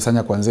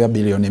tukikusanya kuanzia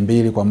bilioni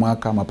 2 kwa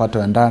mwaka mapato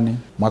ya ndani.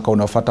 Mwaka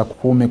unaofuata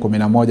 10,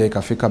 11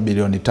 ikafika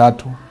bilioni 3.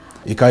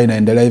 Ikawa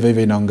inaendelea hivyo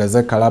hivyo,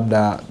 inaongezeka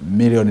labda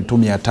milioni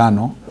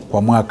 500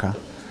 kwa mwaka.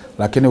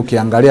 Lakini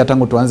ukiangalia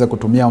tangu tuanze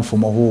kutumia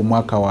mfumo huu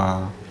mwaka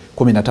wa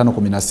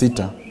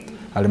 15-16,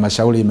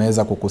 halmashauri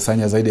imeweza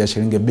kukusanya zaidi ya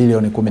shilingi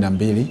bilioni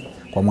 12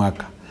 kwa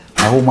mwaka.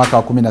 Na huu mwaka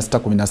wa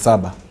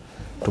 16-17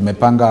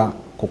 tumepanga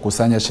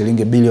kukusanya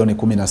shilingi bilioni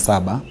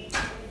 17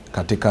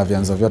 katika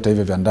vyanzo vyote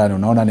hivi vya ndani.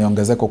 Unaona ni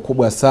ongezeko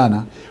kubwa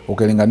sana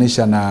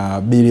ukilinganisha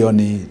na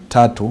bilioni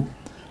 3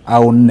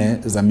 au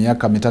 4 za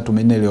miaka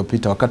 3-4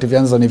 iliyopita, wakati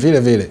vyanzo ni vile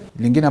vile.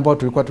 Lingine ambao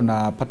tulikuwa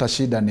tunapata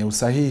shida ni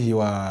usahihi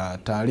wa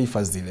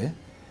taarifa zile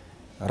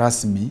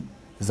rasmi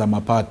za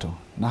mapato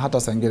na hata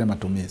saa nyingine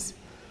matumizi.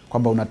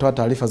 Kwamba unatoa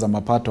taarifa za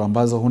mapato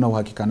ambazo huna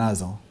uhakika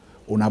nazo,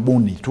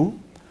 unabuni tu,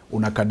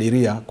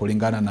 unakadiria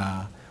kulingana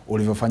na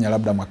ulivyofanya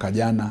labda mwaka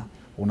jana,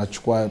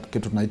 unachukua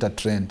kitu tunaita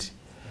trend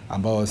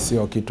ambao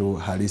sio kitu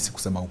halisi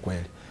kusema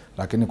ukweli.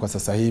 Lakini kwa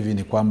sasa hivi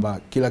ni kwamba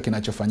kila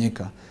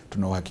kinachofanyika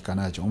tuna uhakika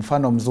nacho.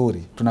 Mfano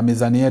mzuri, tuna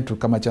mizani yetu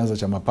kama chanzo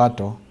cha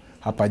mapato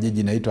hapa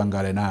jiji inaitwa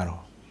Ngarenaro.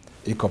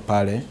 Iko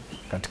pale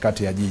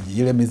katikati ya jiji.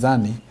 Ile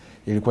mizani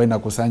ilikuwa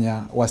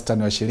inakusanya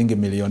wastani wa shilingi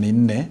milioni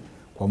 4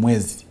 kwa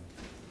mwezi.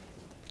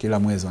 Kila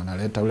mwezi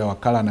analeta ule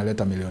wakala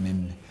analeta milioni 4.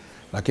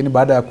 Lakini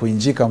baada ya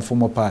kuinjika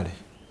mfumo pale,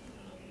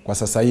 kwa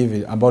sasa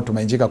hivi ambao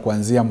tumeinjika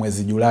kuanzia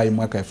mwezi Julai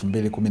mwaka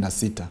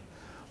 2016,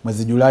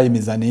 mwezi Julai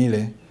mizani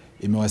ile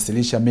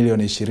imewasilisha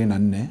milioni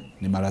 24,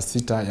 ni mara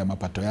 6 ya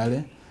mapato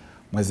yale.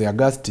 Mwezi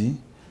Agosti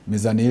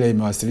mizani ile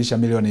imewasilisha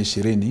milioni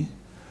 20,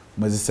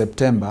 mwezi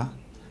Septemba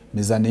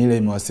mizani ile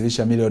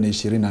imewasilisha milioni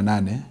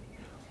 28,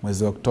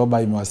 mwezi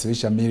Oktoba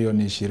imewasilisha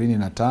milioni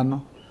 25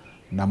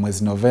 na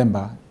mwezi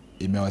Novemba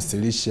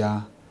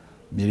imewasilisha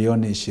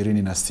milioni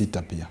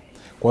 26 pia.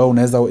 Kwa hiyo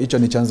unaweza, hicho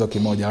ni chanzo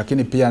kimoja,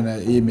 lakini pia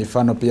hii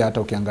mifano pia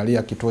hata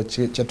ukiangalia kituo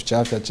chetu cha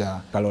afya cha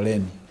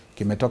Kaloleni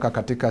kimetoka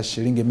katika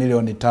shilingi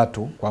milioni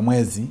 3 kwa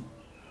mwezi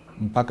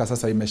mpaka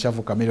sasa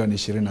imeshavuka milioni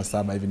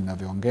 27 hivi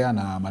ninavyoongea,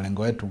 na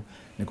malengo yetu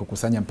ni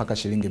kukusanya mpaka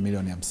shilingi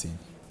milioni 50.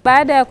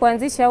 Baada ya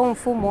kuanzisha huu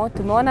mfumo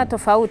tumeona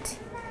tofauti,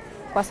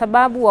 kwa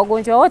sababu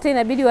wagonjwa wote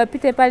inabidi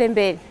wapite pale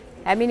mbele,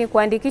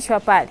 kuandikishwa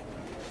pale.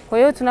 Kwa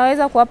hiyo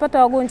tunaweza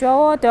kuwapata wagonjwa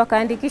wote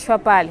wakaandikishwa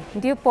pale,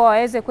 ndipo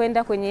waweze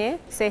kwenda kwenye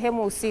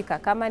sehemu husika,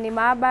 kama ni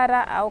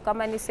maabara au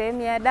kama ni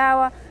sehemu ya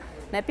dawa.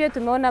 Na pia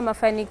tumeona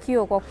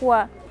mafanikio kwa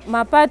kuwa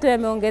mapato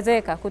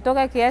yameongezeka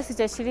kutoka kiasi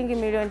cha shilingi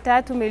milioni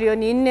 3,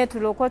 milioni 4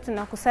 tuliokuwa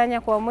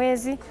tunakusanya kwa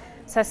mwezi.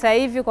 Sasa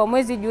hivi kwa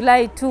mwezi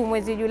Julai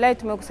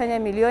tumekusanya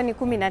milioni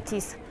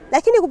 19.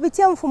 Lakini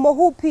kupitia mfumo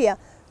huu pia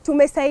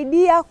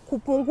tumesaidia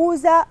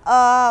kupunguza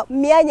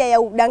mianya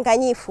ya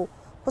udanganyifu,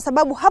 kwa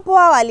sababu hapo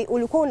awali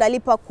ulikuwa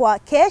unalipa kwa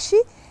keshi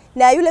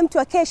na yule mtu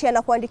wa keshi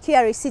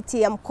anakuandikia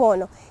risiti ya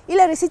mkono.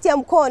 Ile risiti ya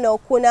mkono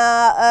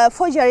kuna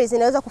forgeries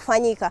zinaweza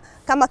kufanyika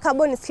kama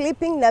carbon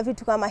slipping na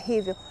vitu kama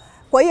hivyo.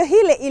 Kwa hiyo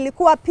hile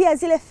ilikuwa pia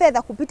zile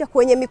fedha kupita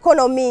kwenye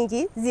mikono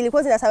mingi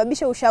zilikuwa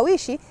zinasababisha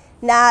ushawishi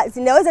na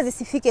zinaweza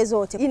zisifike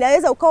zote.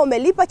 Inaweza ukawa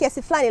umelipa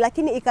kiasi fulani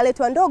lakini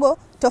ikaletwa ndogo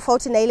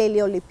tofauti na ile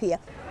iliyolipia.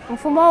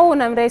 Mfumo huu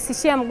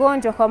unamrahisishia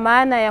mgonjwa kwa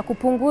maana ya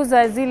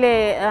kupunguza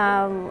zile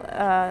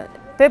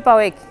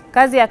paperwork,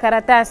 kazi ya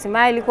karatasi.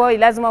 Maana ilikuwa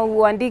lazima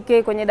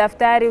uandike kwenye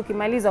daftari,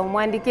 ukimaliza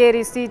umwandikie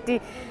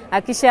risiti,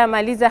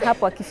 akishamaliza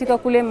hapo akifika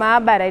kule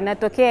maabara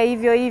inatokea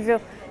hivyo hivyo.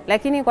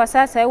 Lakini kwa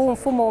sasa huu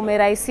mfumo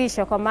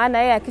umerahisisha kwa maana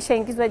yeye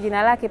akishaingizwa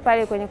jina lake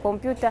pale kwenye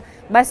kompyuta,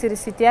 basi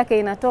risiti yake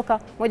inatoka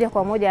moja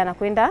kwa moja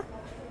anakwenda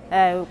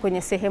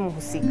kwenye sehemu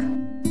husika.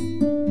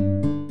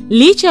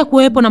 Licha ya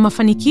kuwepo na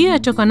mafanikio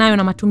yatokanayo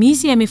na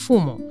matumizi ya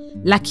mifumo,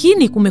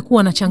 lakini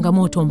kumekuwa na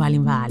changamoto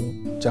mbalimbali.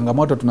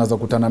 Changamoto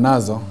tunazokutana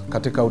nazo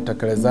katika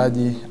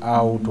utekelezaji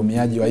au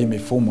utumiaji wa hii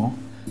mifumo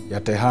ya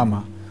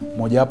TEHAMA,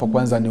 moja hapo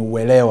kwanza ni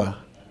uelewa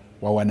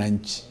wa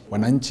wananchi.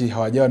 Wananchi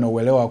hawajawa na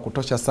uelewa wa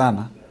kutosha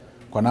sana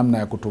kwa namna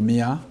ya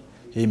kutumia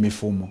hii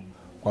mifumo.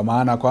 Kwa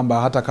maana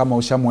kwamba hata kama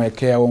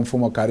ushamwekea huo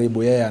mfumo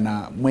karibu, yeye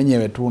na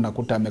mwenyewe tu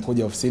unakuta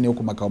amekuja ofisini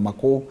huku makao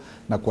makuu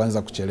na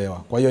kuanza kuchelewa.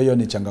 Kwa hiyo hiyo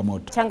ni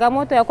changamoto.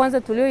 Changamoto ya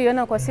kwanza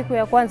tulioiona kwa siku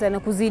ya kwanza na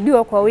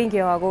kuzidiwa kwa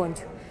wingi wa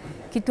wagonjwa.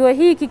 Kituo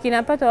hiki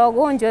kinapata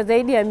wagonjwa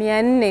zaidi ya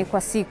 400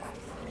 kwa siku.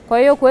 Kwa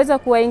hiyo kuweza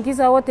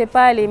kuwaingiza wote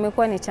pale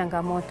imekuwa ni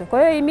changamoto. Kwa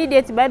hiyo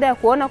immediate baada ya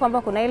kuona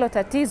kwamba kuna hilo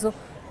tatizo,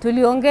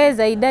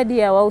 tuliongeza idadi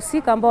ya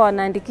wahusika ambao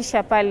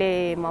wanaandikisha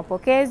pale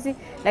mapokezi,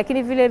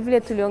 lakini vile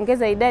vile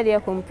tuliongeza idadi ya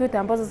kompyuta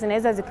ambazo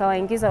zinaweza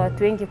zikawaingiza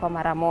watu wengi kwa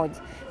mara moja.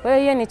 Kwa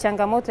hiyo ni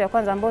changamoto ya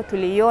kwanza ambayo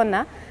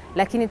tuliiona,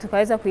 lakini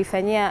tukaweza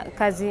kuifanyia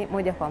kazi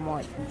moja kwa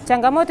moja.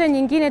 Changamoto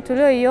nyingine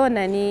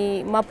tulioiona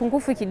ni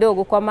mapungufu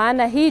kidogo, kwa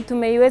maana hii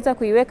tumeiweza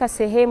kuiweka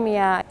sehemu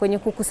ya kwenye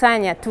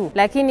kukusanya tu,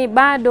 lakini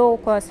bado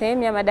kwa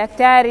sehemu ya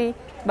madaktari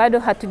bado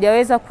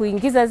hatujaweza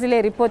kuingiza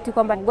zile ripoti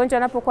kwamba mgonjwa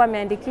anapokuwa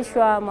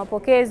ameandikishwa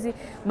mapokezi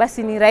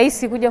basi ni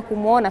rahisi kuja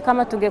kumuona,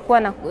 kama tungekuwa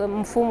na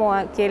mfumo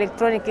wa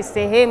kielektroniki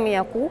sehemu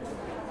ya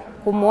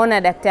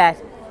kumuona daktari.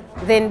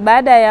 Then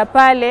baada ya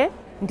pale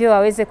ndio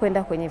waweze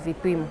kwenda kwenye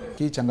vipimo.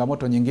 Hii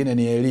changamoto nyingine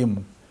ni elimu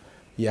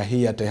ya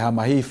hii ya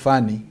TEHAMA. Hii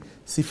fani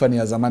si fani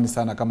ya zamani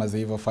sana kama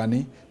zilivyo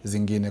fani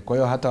zingine. Kwa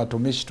hiyo hata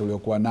watumishi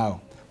tuliokuwa nao,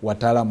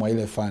 wataalamu wa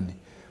ile fani,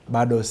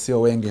 bado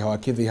sio wengi,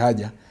 hawakidhi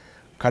haja.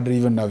 Kadri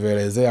hivyo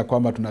ninavyoelezea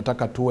kwamba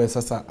tunataka tuwe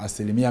sasa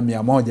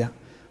 100%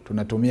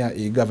 tunatumia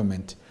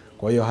e-government.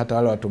 Kwa hiyo hata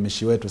wale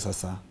watumishi wetu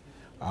sasa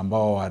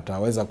ambao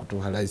wataweza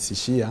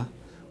kuturahisishia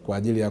kwa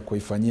ajili ya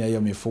kuifanyia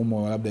hiyo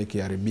mifumo, labda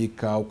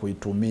ikiharibika au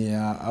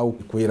kuitumia au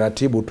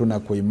kuiratibu tu na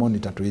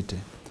kuimonitor tuite,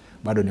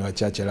 bado ni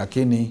wachache.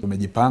 Lakini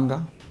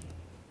tumejipanga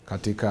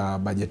katika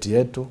bajeti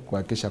yetu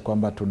kuhakikisha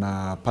kwamba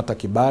tunapata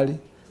kibali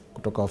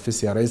kutoka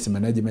ofisi ya Rais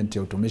Management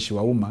ya utumishi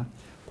wa umma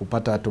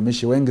kupata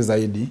watumishi wengi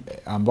zaidi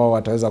ambao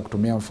wataweza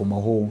kutumia mfumo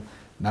huu,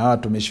 na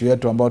watumishi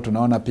wetu ambao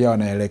tunaona pia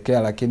wanaelekea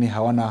lakini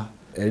hawana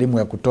elimu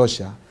ya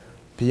kutosha,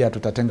 pia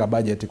tutatenga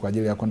bajeti kwa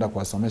ajili ya kwenda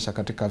kuwasomesha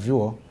katika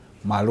vyuo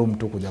maalum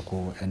tu kuja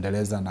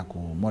kuendeleza na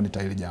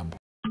kumonitor hili jambo.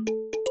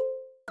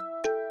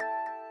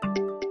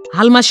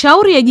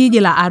 Halmashauri ya Jiji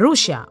la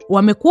Arusha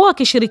wamekuwa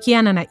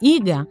wakishirikiana na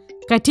IGA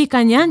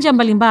katika nyanja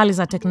mbalimbali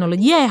za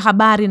teknolojia ya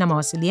habari na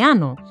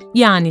mawasiliano,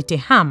 yaani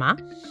TEHAMA,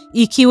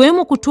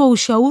 ikiwemo kutoa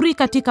ushauri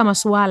katika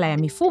masuala ya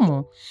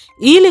mifumo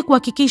ili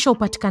kuhakikisha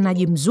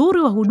upatikanaji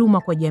mzuri wa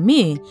huduma kwa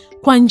jamii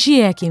kwa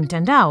njia ya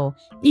kimtandao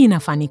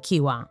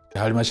inafanikiwa.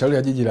 Halmashauri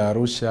ya Jiji la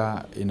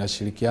Arusha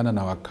inashirikiana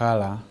na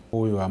wakala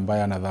huyu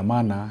ambaye ana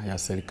dhamana ya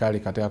serikali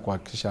katika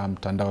kuhakikisha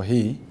mtandao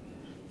hii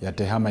ya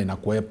TEHAMA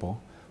inakuwepo.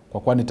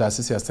 Kwa kuwa ni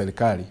taasisi ya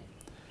serikali,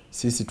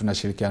 sisi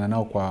tunashirikiana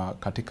nao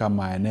katika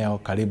maeneo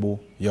karibu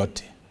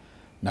yote.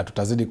 na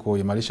tutazidi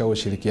kuimarisha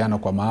ushirikiano,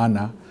 kwa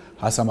maana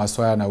hasa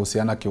masuala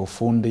yanayohusiana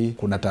kiufundi.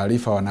 Kuna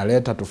taarifa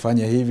wanaleta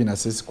tufanye hivi, na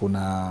sisi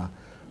kuna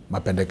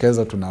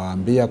mapendekezo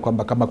tunawaambia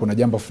kwamba kama kuna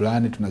jambo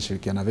fulani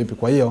tunashirikiana vipi.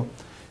 Kwa hiyo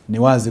ni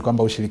wazi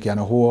kwamba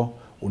ushirikiano huo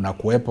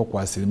unakuwepo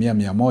kwa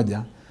 100%,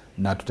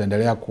 na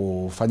tutaendelea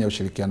kufanya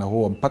ushirikiano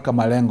huo mpaka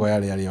malengo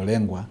yale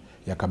yaliyolengwa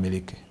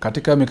yakamilike.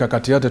 Katika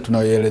mikakati yote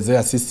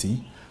tunayoelezea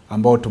sisi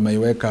ambao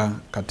tumeiweka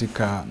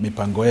katika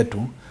mipango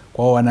yetu,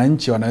 kwa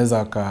wananchi wanaweza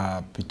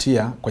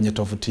wakapitia kwenye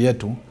tovuti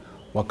yetu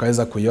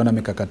wakaweza kuiona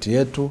mikakati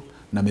yetu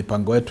na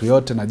mipango yetu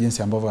yote na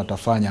jinsi ambavyo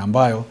watafanya,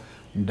 ambayo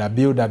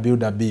ni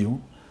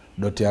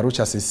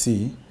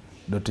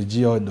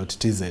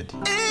www.arushacc.go.tz.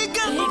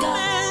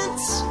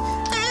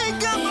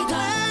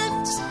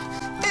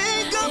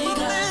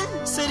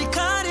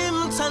 Serikali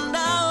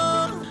Mtandao.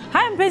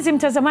 Haya mpenzi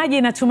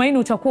mtazamaji, natumaini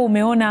utakuwa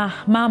umeona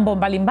mambo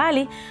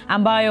mbalimbali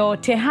ambayo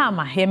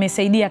TEHAMA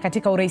yamesaidia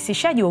katika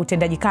urahisishaji wa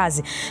utendaji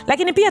kazi.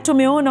 Lakini pia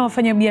tumeona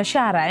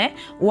wafanyabiashara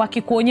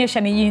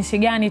wakikuonyesha ni jinsi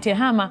gani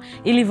TEHAMA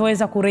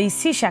ilivyoweza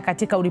kurahisisha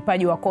katika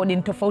ulipaji wa kodi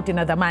tofauti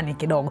na dhamani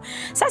kidogo.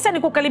 Sasa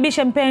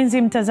nikukaribisha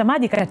mpenzi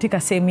mtazamaji katika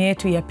sehemu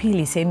yetu ya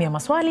pili, sehemu ya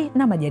maswali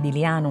na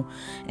majadiliano.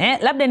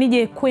 Labda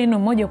nije kwenu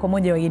moja kwa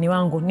moja wageni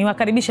wangu,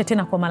 niwakaribishe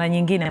tena kwa mara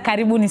nyingine.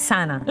 Karibuni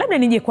sana. Labda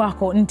nije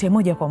kwako Nte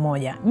moja kwa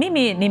moja.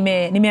 Mimi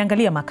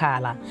nimeangalia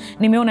makala,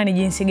 nimeona ni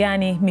jinsi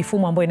gani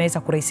mifumo ambayo inaweza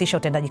kurahisisha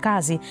utendaji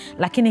kazi,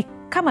 lakini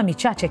kama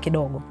michache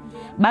kidogo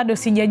bado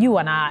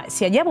sijajua, na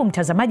si ajabu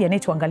mtazamaji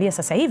anayetuangalia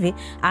sasa hivi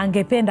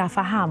angependa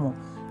afahamu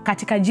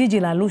katika Jiji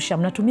la Arusha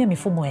mnatumia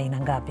mifumo ya aina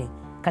ngapi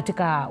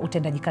katika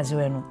utendaji kazi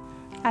wenu?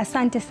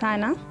 Asante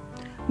sana.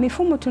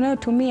 Mifumo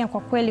tunayotumia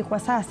kwa kweli kwa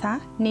sasa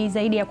ni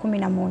zaidi ya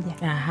 11.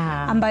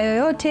 Ambayo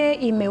yote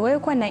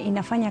imewekwa na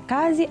inafanya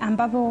kazi,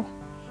 ambapo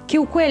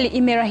kiukweli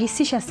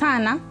imerahisisha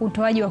sana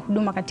utoaji wa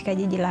huduma katika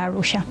Jiji la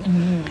Arusha.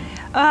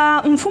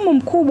 Mfumo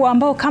mkubwa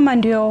ambao kama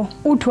ndio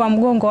utu wa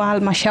mgongo wa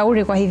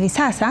halmashauri kwa hivi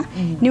sasa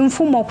ni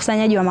mfumo wa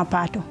ukusanyaji wa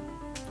mapato.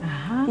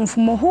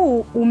 Mfumo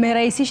huu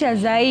umerahisisha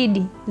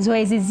zaidi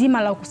zoezi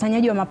zima la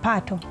ukusanyaji wa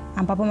mapato,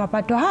 ambapo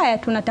mapato haya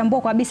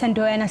tunatambua kabisa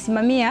ndio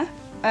yanasimamia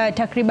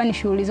takriban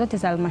shughuli zote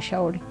za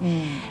halmashauri.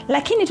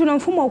 Lakini tuna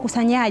mfumo wa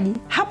ukusanyaji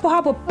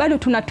hapo bado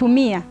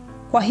tunatumia.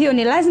 Kwa hiyo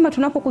ni lazima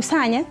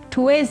tunapokusanya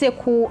tuweze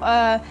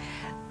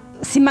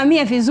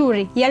kusimamia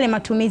vizuri yale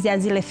matumizi ya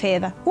zile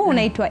fedha. Huu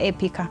unaitwa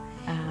epika.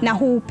 Na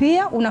huu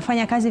pia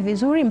unafanya kazi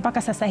vizuri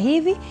mpaka sasa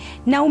hivi,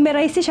 na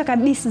umerahisisha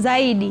kabisa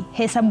zaidi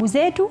hesabu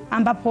zetu,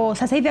 ambapo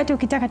sasa hivi hata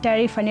ukitaka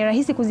taarifa ni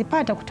rahisi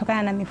kuzipata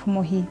kutokana na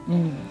mifumo hii.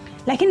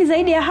 Lakini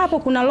zaidi ya hapo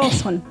kuna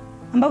Lawson,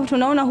 ambapo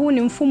tunaona huu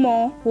ni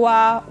mfumo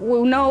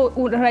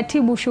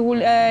unaoratibu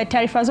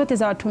taarifa zote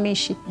za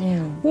watumishi.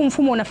 Huu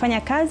mfumo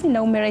unafanya kazi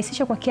na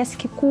umerahisisha kwa kiasi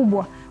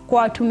kikubwa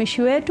kwa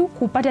watumishi wetu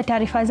kupata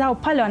taarifa zao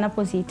pale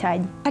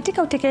wanapozihitaji.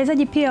 Katika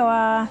utekelezaji pia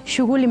wa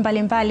shughuli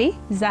mbalimbali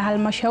za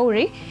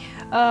halmashauri,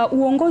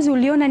 uongozi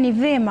uliona ni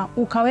vema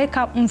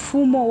ukaweka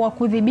mfumo wa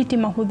kudhibiti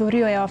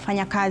mahudhurio ya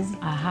wafanyakazi.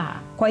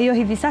 Kwa hiyo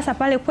hivi sasa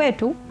pale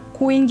kwetu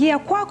kuingia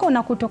kwako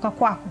na kutoka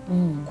kwako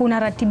kuna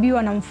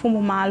ratibiwa na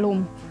mfumo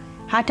maalum.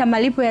 Hata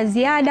malipo ya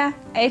ziada,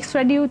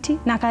 extra duty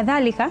na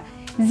kadhalika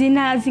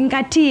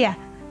zinazingatia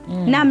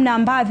namna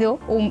ambavyo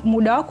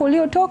muda wako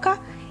uliotoka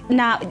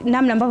na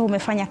namna ambavyo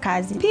umefanya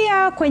kazi.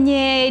 Pia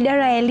kwenye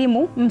idara ya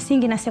elimu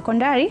msingi na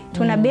sekondari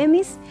tuna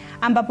BEMIS,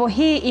 ambapo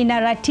hii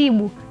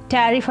inaratibu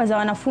taarifa za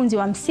wanafunzi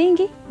wa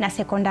msingi na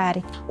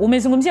sekondari.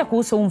 Umezungumzia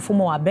kuhusu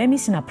mfumo wa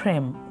BEMIS na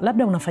PREM,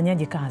 labda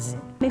unafanyaje kazi?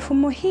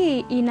 Mifumo hii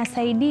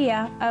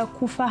inasaidia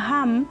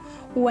kufahamu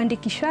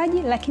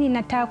uandikishaji lakini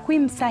na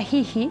takwimu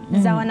sahihi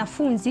za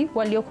wanafunzi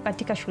walioko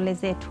katika shule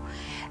zetu.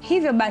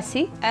 Hivyo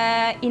basi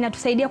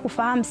inatusaidia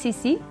kufahamu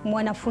sisi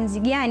mwanafunzi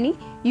gani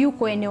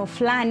yuko eneo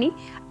fulani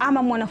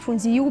ama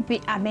mwanafunzi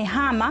yupi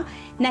amehama,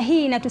 na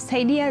hii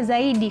inatusaidia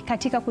zaidi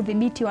katika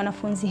kudhibiti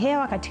wanafunzi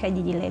hewa katika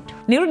jiji letu.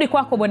 Nirudi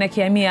kwako Bwana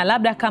Kiamia,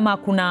 labda kama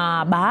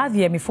kuna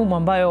baadhi ya mifumo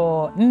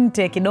ambayo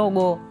Nte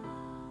kidogo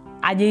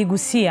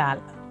hajaigusia,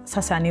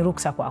 sasa ni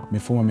ruksa kwako.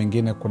 Mifumo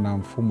mingine, kuna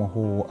mfumo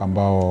huu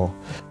ambao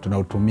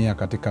tunautumia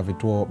katika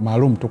vituo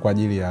maalum tu kwa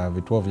ajili ya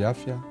vituo vya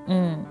afya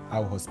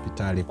au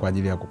hospitali kwa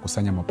ajili ya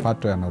kukusanya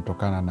mapato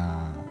yanayotokana na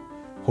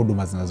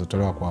huduma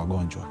zinazotolewa kwa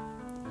wagonjwa.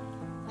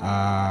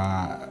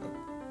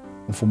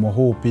 Mfumo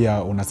huu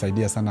pia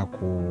unasaidia sana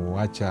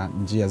kuacha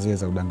njia zile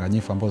za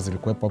udanganyifu ambazo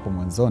zilikuwepo hapo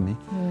mwanzoni,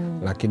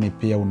 lakini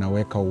pia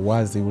unaweka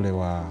uwazi ule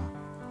wa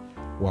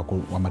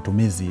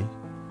matumizi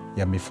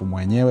ya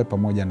mifumo yenyewe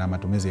pamoja na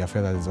matumizi ya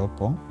fedha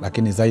zilizopo.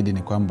 Lakini zaidi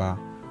ni kwamba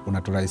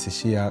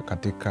unaturahisishia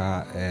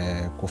katika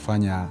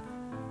kufanya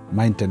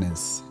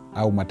maintenance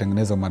au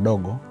matengenezo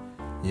madogo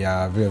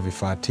ya vile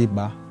vifaa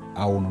tiba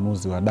au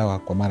ununuzi wa dawa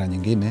kwa mara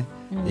nyingine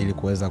ili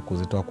kuweza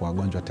kuzitoa kwa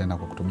wagonjwa tena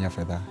kwa kutumia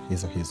fedha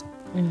hizo.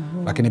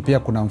 Lakini pia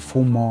kuna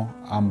mfumo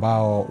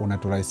ambao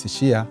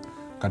unaturahisishia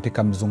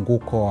katika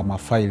mzunguko wa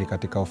mafaili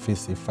katika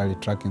ofisi, file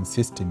tracking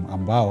system,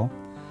 ambao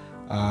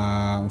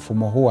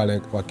mfumo huu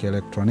wa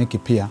kielektroniki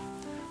pia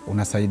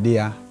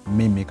unasaidia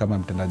mimi kama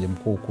mtendaji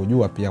mkuu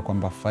kujua pia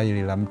kwamba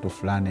faili la mtu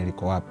fulani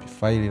liko wapi,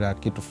 faili la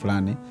kitu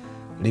fulani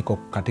liko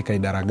katika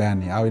idara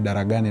gani, au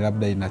idara gani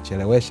labda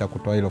inachelewesha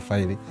kutoa hilo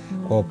faili.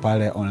 Kwa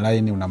pale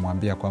online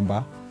unamwambia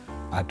kwamba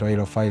atoe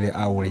hilo faili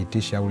au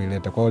uliitisha au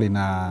ulilete. Kwa hiyo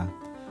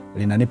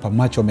linanipa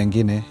macho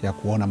mengine ya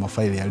kuona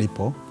mafaili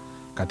yalipo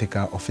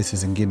katika ofisi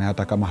zingine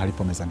hata kama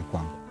halipo mezani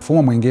kwangu.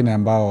 Mfumo mwingine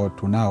ambao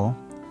tunao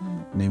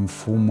ni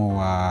mfumo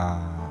wa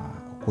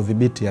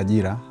kudhibiti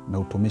ajira na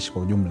utumishi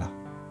kwa ujumla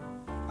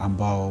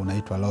ambao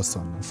unaitwa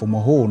Lawson. Mfumo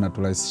huu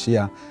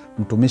unaturahisishia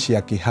mtumishi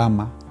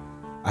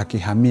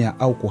akihamia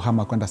au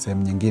kuhama kwenda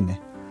sehemu nyingine,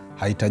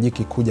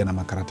 hahitajiki kuja na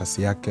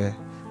makaratasi yake.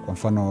 Kwa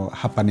mfano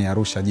hapa ni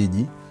Arusha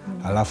jiji,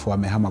 alafu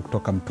amehama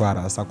kutoka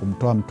Mtwara. Sasa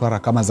kumtoa Mtwara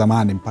kama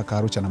zamani mpaka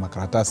Arusha na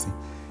makaratasi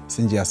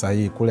si njia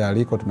sahihi. Kule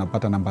aliko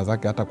tunapata namba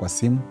zake hata kwa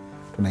simu,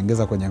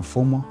 tunaingiza kwenye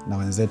mfumo na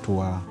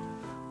wenzetu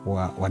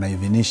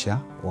wanaidhinisha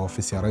wa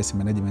ofisi ya Rais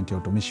Management ya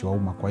utumishi wa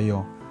umma. Kwa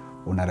hiyo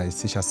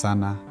unarahisisha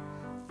sana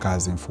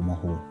kazi mfumo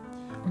huu.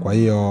 Kwa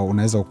hiyo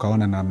unaweza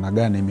ukaona namna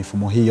gani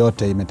mifumo hii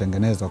yote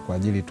imetengenezwa kwa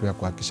ajili tu ya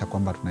kuhakikisha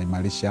kwamba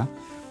tunaimarisha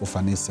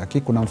ufanisi.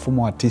 Hakika kuna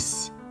mfumo wa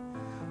TIS.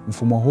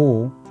 Mfumo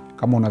huu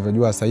kama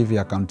unavyojua sasa hivi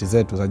akaunti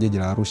zetu za Jiji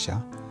la Arusha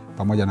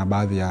pamoja na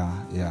baadhi ya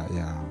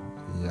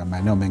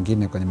maeneo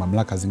mengine kwenye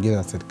mamlaka zingine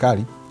za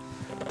serikali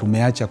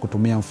tumeacha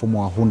kutumia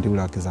mfumo wa hundi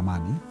ule wa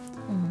kizamani,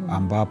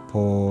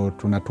 ambapo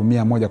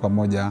tunatumia moja kwa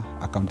moja.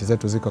 Akaunti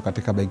zetu ziko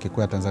katika Benki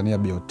Kuu ya Tanzania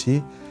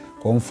BOT.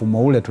 Kwa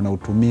mfumo ule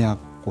tunautumia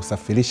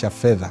kusafirisha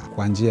fedha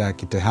kwa njia ya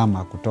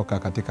TEHAMA kutoka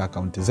katika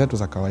akaunti zetu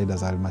za kawaida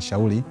za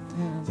halmashauri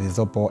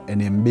zilizopo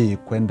NMB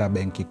kwenda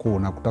Benki Kuu,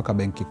 na kutoka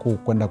Benki Kuu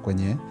kwenda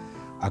kwenye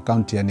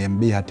akaunti ya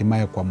NMB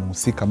hatimaye kwa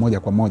mhusika moja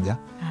kwa moja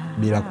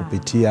bila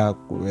kupitia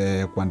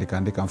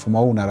kuandika.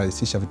 Mfumo huu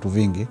unarahisisha vitu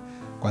vingi.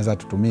 Kwanza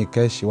tutumii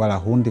keshi wala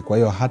hundi, kwa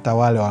hiyo hata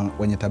wale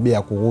wenye tabia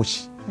ya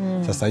kughushi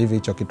sasa hivi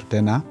hicho kitu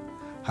tena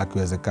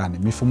hakiwezekani.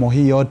 Mifumo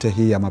hii yote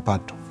hii ya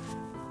mapato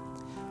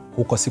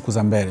huko siku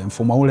za mbele,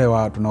 mfumo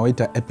ule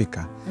tunaoita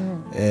EPICA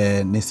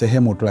ni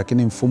sehemu tu,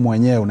 lakini mfumo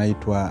wenyewe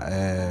unaitwa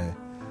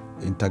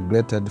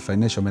Integrated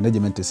Financial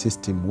Management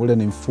System. Ule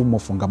ni mfumo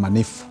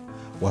fungamanifu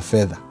wa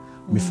fedha.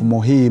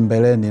 Mifumo hii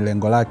mbeleni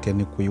lengo lake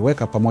ni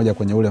kuiweka pamoja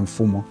kwenye ule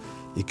mfumo,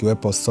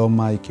 ikiwepo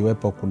Soma,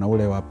 ikiwepo kuna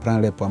ule wa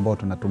Planlep ambao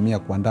tunatumia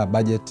kuandaa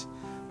budget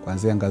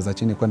kuanzia ngazi za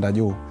chini kwenda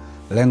juu.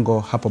 Lengo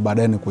hapo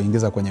baadaye ni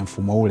kuingiza kwenye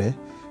mfumo ule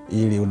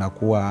ili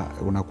unakuwa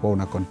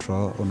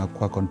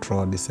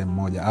controlled sehemu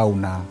moja, au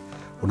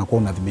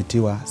unakuwa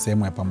unadhibitiwa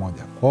sehemu ya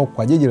pamoja.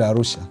 Kwa Jiji la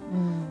Arusha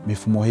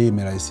mifumo hii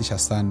imerahisisha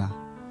sana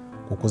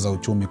kukuza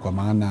uchumi, kwa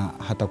maana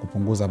hata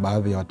kupunguza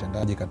baadhi ya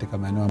watendaji katika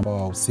maeneo ambao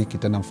hawahusiki,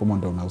 tena mfumo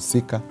ndio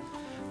unahusika,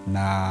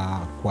 na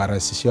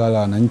kuwarahisishia wale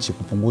wananchi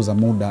kupunguza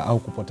muda au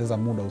kupoteza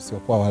muda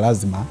usiokuwa wa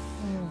lazima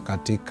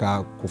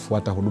katika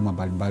kufuata huduma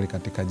mbalimbali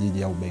katika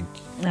jiji au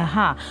benki.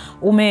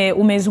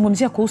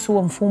 Umezungumzia kuhusu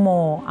huo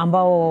mfumo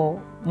ambao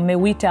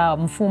mmeuita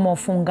mfumo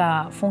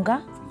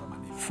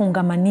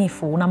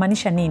fungamanifu.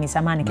 Unamaanisha nini?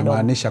 Samani kidogo.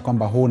 Unamaanisha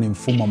kwamba huu ni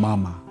mfumo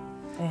mama.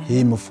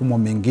 Hii mfumo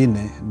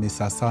mingine ni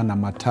sawasawa na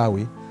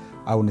matawi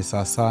au ni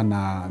sawasawa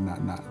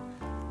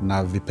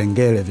na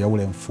vipengele vya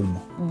ule mfumo.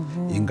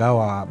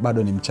 Ingawa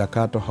bado ni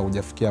mchakato,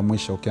 haujafikia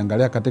mwisho.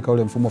 Ukiangalia katika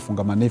ule mfumo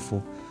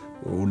fungamanifu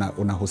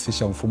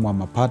unahusisha mfumo wa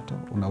mapato,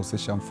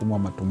 unahusisha mfumo wa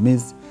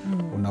matumizi,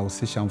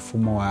 unahusisha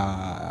mfumo wa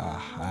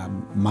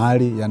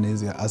mali, yani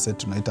hizi asset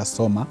tunaita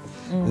Soma.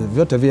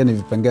 Vyote vile ni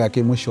vipengele,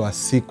 lakini mwisho wa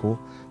siku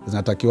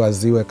zinatakiwa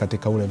ziwe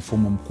katika ule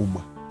mfumo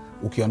mkubwa.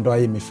 Ukiondoa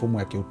hii mifumo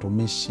ya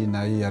kiutumishi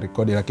na hii ya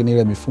rekodi, lakini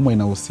ile mifumo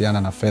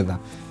inahusiana na fedha,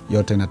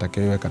 yote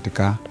inatakiwa iwe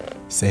katika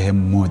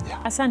sehemu moja.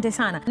 Asante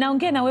sana.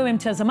 Naongea na wewe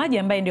mtazamaji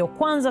ambaye ndio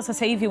kwanza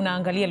sasa hivi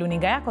unaangalia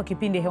luninga yako.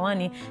 Kipindi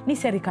hewani ni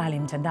Serikali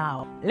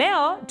Mtandao.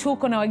 Leo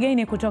tuko na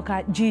wageni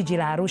kutoka Jiji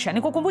la Arusha.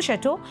 Nikukumbushe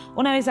tu,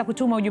 unaweza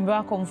kutuma ujumbe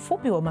wako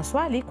mfupi wa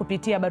maswali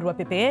kupitia barua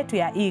pepe yetu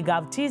ya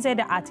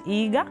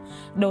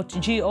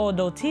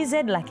egovtz@iga.go.tz,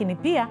 lakini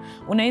pia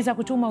unaweza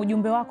kutuma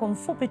ujumbe wako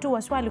mfupi tu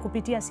wa swali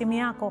kupitia simu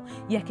yako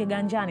ya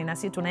kiganjani, na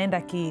sisi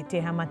tunaenda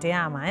kitehama.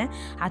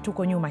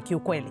 Hatuko nyuma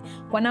kiukweli,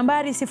 kwa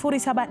nambari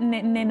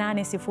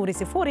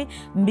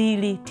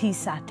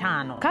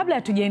 0744800295. Kabla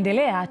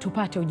hatujaendelea,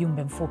 tupate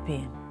ujumbe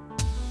mfupi.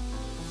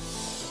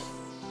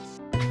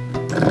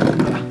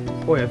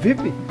 Oya,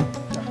 vipi?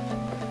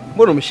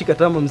 Mbona umeshika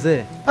tama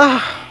mzee?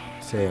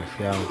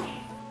 Safi yangu.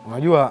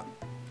 Unajua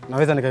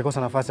naweza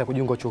nikaikosa nafasi ya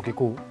kujiunga chuo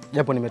kikuu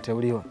japo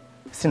nimeteuliwa.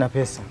 Sina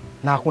pesa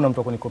na hakuna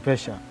mtu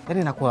akunikopesha.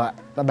 Yaani nakuwa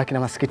labda kina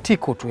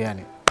masikitiko tu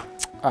yani.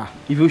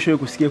 Hivi ushawahi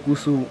kusikia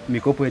kuhusu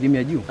mikopo ya elimu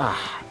ya juu?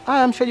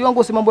 Mshaji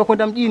wangu si mambo ya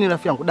kwenda mjini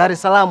rafiki yangu. Dar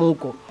es Salaam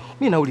huko.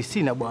 Mimi nauli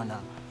sina bwana.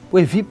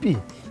 Wewe vipi?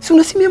 Si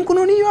una simu ya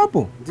mkononi hiyo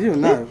hapo? Ndio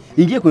nayo.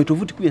 Ingia kwenye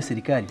tovuti kuu ya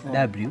serikali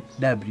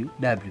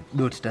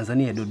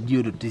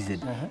www.tanzania.go.tz.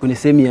 Kwenye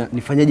sehemu ya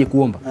nifanyaje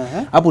kuomba.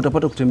 Hapo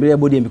utapata kutembelea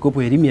bodi ya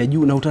mikopo ya elimu ya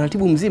juu na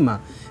utaratibu mzima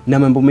na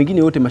mambo mengine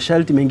yote,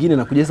 masharti mengine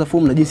na kujaza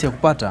fomu na jinsi ya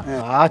kupata.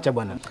 Acha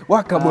bwana.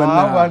 Waka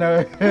bwana. Bwana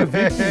wewe.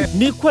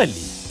 Ni kweli,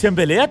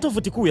 tembelea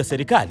tovuti kuu ya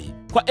serikali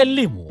kwa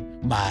elimu,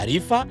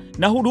 maarifa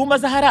na huduma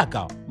za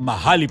haraka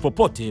mahali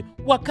popote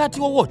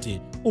wakati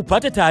wowote.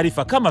 Upate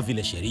taarifa kama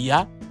vile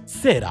sheria,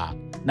 sera,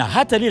 na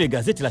hata lile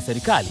gazeti la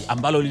serikali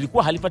ambalo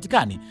lilikuwa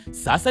halipatikani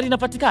sasa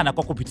linapatikana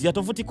kwa kupitia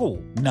tovuti kuu,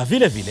 na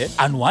vile vile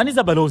anwani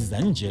za balozi za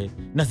nje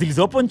na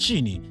zilizopo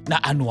nchini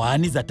na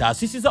anwani za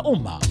taasisi za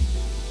umma.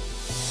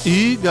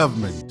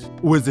 E-government,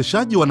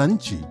 uwezeshaji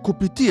wananchi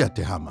kupitia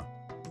TEHAMA.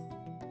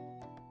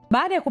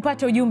 Baada ya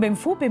kupata ujumbe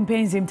mfupi,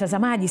 mpenzi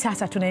mtazamaji,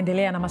 sasa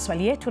tunaendelea na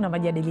maswali yetu na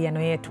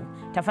majadiliano yetu.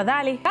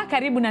 Tafadhali kaa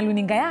karibu na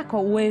luninga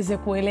yako uweze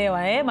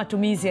kuelewa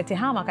matumizi ya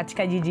TEHAMA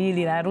katika jiji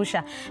hili la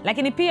Arusha,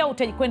 lakini pia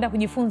utakwenda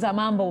kujifunza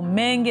mambo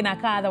mengi na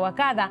kadha wa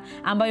kadha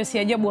ambayo si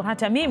ajabu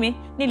hata mimi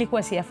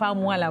nilikuwa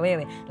siyafahamu wala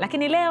wewe.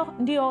 Lakini leo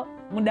ndio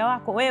muda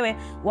wako wewe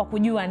wa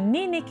kujua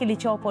nini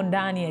kilichopo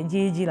ndani ya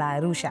jiji la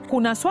Arusha.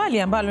 Kuna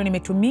swali ambalo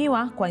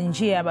nimetumiwa kwa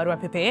njia ya barua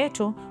pepe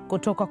yetu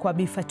kutoka kwa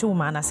Bi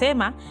Fatuma.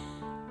 Anasema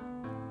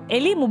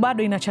elimu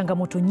bado ina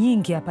changamoto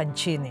nyingi hapa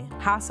nchini,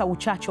 hasa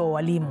uchache wa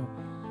walimu.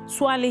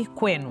 Swali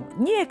kwenu,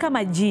 nyie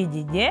kama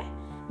jiji, je,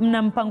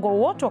 mna mpango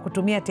wote wa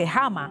kutumia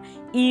TEHAMA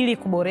ili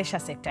kuboresha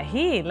sekta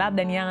hii?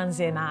 Labda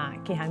nianze na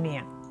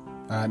Kihamia.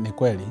 Ni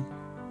kweli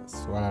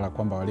swala la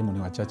kwamba walimu ni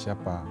wachache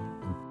hapa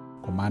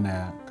kwa maana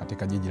ya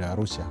katika jiji la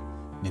Arusha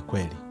ni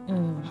kweli.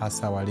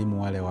 Hasa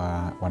walimu wale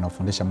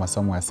wanaofundisha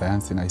masomo ya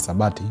sayansi na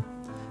hisabati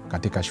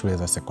katika shule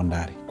za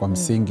sekondari. Kwa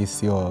msingi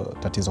sio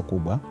tatizo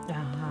kubwa.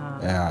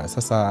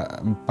 Sasa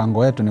mpango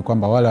wetu ni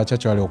kwamba wale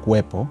wachache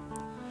waliokuwepo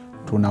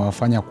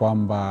tunawafanya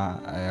kwamba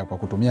kwa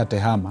kutumia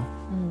TEHAMA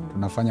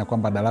tunafanya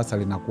kwamba darasa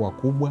linakuwa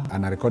kubwa,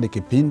 anarekodi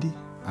kipindi,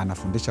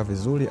 anafundisha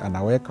vizuri,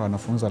 anaweka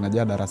wanafunzi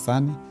wanajaa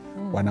darasani,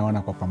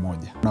 wanaona kwa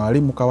pamoja. Kuna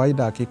walimu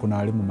kawaida, kuna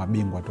walimu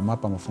mabingwa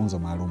tumapa mafunzo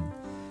maalum.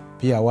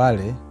 Pia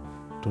wale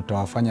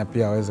tutawafanya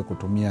pia waweze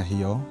kutumia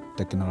hiyo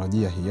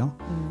teknolojia hiyo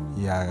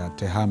ya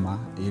TEHAMA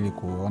ili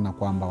kuona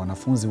kwamba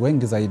wanafunzi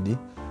wengi zaidi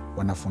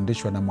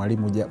wanafundishwa na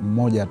mwalimu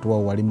mmoja tu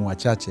au walimu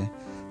wachache,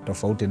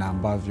 tofauti na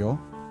ambavyo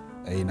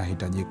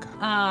inahitajika.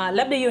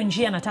 Labda hiyo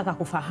njia nataka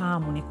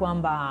kufahamu ni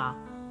kwamba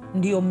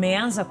ndio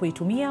mmeanza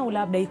kuitumia au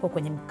labda iko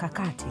kwenye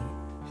mkakati?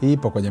 Hii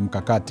ipo kwenye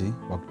mkakati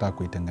wa kutaka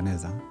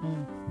kuitengeneza.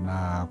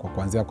 Na kwa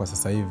kuanzia kwa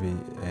sasa hivi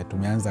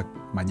tumeanza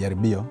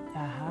majaribio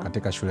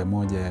katika shule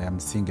moja ya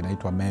msingi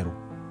inaitwa Meru.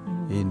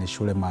 Hii ni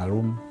shule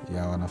maalum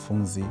ya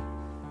wanafunzi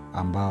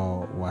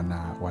ambao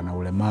wana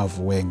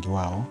ulemavu wengi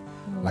wao,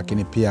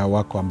 lakini pia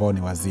wako ambao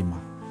ni wazima.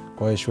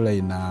 Kwa hiyo shule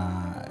ina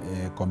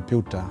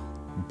kompyuta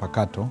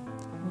mpakato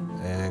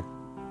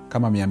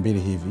kama 200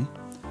 hivi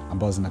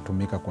ambao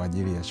zinatumika kwa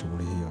ajili ya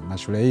shughuli hiyo. Na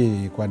shule hii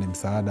ilikuwa ni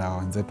msaada wa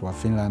wenzetu wa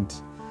Finland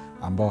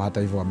ambao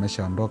hata hivyo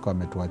wameshaondoka,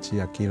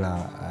 wametuachia kila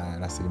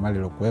rasilimali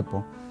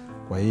iliyokuwepo.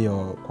 Kwa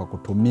hiyo kwa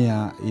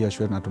kutumia hiyo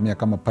shule tunatumia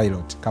kama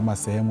pilot, kama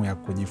sehemu ya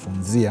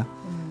kujifunzia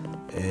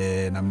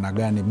namna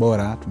gani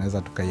bora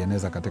tunaweza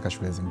tukaieneza katika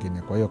shule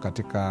zingine. Kwa hiyo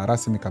katika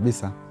rasmi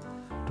kabisa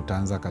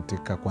tutaanza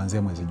katika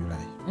kuanzia mwezi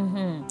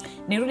Julai.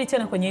 Nirudi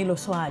tena kwenye hilo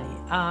swali.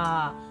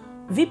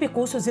 Vipi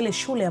kuhusu zile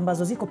shule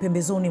ambazo ziko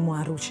pembezoni mwa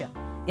Arusha?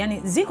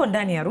 Yaani ziko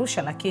ndani ya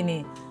Arusha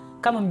lakini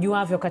kama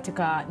mjuavyo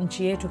katika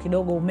nchi yetu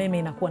kidogo umeme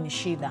inakuwa ni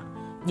shida.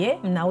 Je,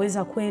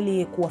 mnaweza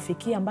kweli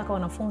kuwafikia mpaka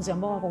wanafunzi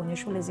ambao wako kwenye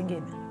shule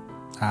zingine?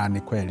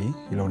 Ni kweli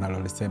hilo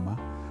unalolisema,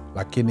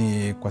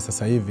 lakini kwa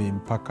sasa hivi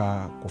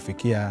mpaka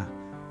kufikia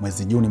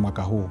mwezi Juni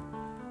mwaka huu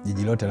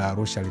jiji lote la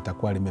Arusha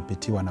litakuwa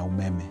limepitiwa na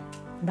umeme.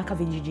 Mpaka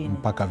vijijini?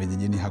 Mpaka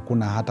vijijini.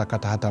 Hakuna hata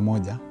kata hata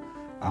moja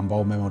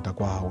ambao umeme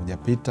utakuwa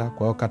haujapita.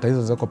 Kwa hiyo kata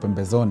hizo ziko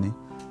pembezoni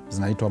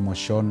zinaitwa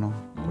Moshono,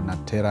 kuna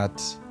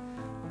Terat,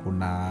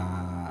 kuna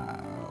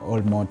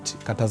Olmot.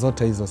 Kata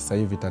zote hizo sasa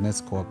hivi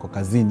TANESCO wako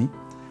kazini.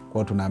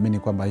 Kwa hiyo tunaamini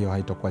kwamba hiyo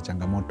haitakuwa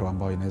changamoto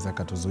ambayo inaweza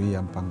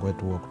katuzuia mpango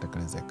wetu huo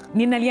kutekelezeka.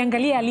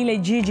 Ninaliangalia lile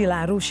jiji la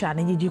Arusha,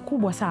 ni jiji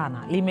kubwa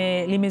sana.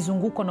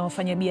 Limezungukwa na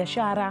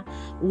wafanyabiashara,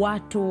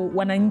 watu,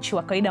 wananchi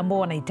wa kawaida ambao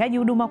wanahitaji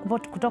huduma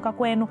kutoka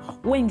kwenu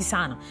wengi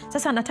sana.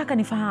 Sasa nataka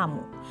nifahamu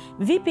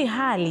vipi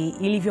hali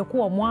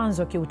ilivyokuwa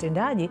mwanzo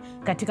kiutendaji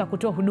katika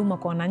kutoa huduma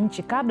kwa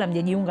wananchi kabla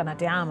mjajiunga na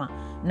TEHAMA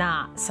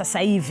na sasa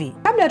hivi.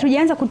 Kabla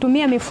hatujaanza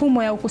kutumia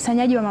mifumo ya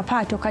ukusanyaji wa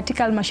mapato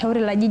katika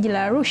halmashauri la jiji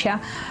la Arusha,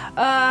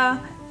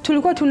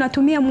 tulikuwa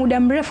tunatumia muda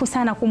mrefu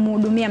sana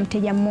kumhudumia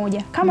mteja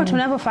mmoja. Kama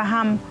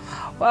tunavyofahamu,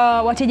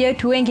 wateja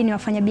wetu wengi ni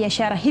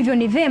wafanyabiashara, hivyo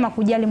ni vema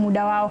kujali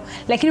muda wao.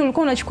 Lakini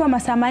ulikuwa unachukua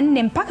masaa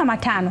 4 mpaka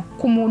 5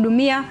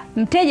 kumhudumia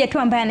mteja tu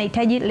ambaye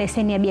anahitaji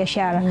leseni ya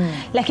biashara.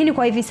 Lakini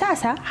kwa hivi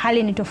sasa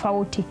hali ni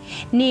tofauti.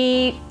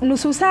 Ni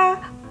nusu saa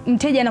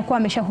mteja anakuwa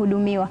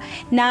ameshahudumiwa,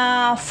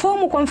 na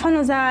fomu kwa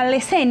mfano za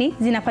leseni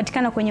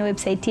zinapatikana kwenye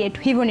website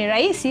yetu. Hivyo ni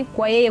rahisi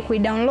kwa yeye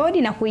kuidownload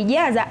na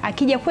kuijaza,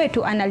 akija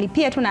kwetu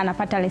analipia tu na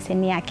anapata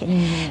leseni yake.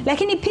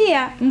 Lakini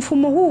pia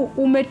mfumo huu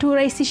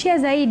umeturahisishia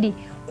zaidi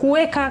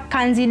kuweka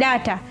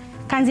kanzidata.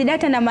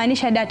 Kanzidata na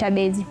maanisha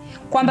database,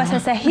 kwamba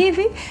sasa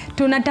hivi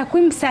tuna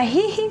takwimu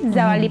sahihi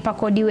za walipa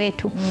kodi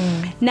wetu.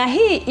 Na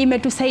hii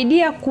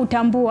imetusaidia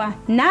kutambua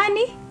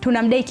nani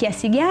tunamdai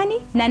kiasi gani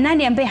na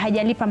nani ambaye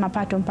hajalipa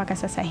mapato mpaka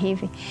sasa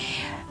hivi.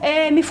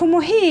 Mifumo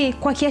hii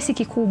kwa kiasi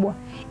kikubwa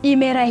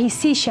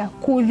imerahisisha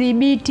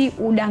kudhibiti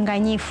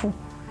udanganyifu.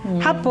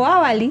 Hapo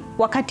awali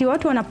wakati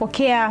watu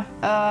wanapokea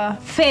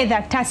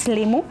fedha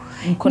taslimu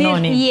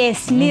mkononi,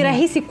 ni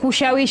rahisi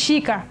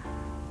kushawishika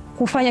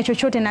kufanya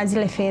chochote na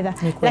zile fedha,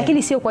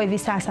 lakini sio kwa hivi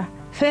sasa.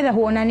 Fedha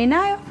huonani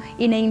nayo,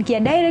 inaingia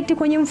direct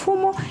kwenye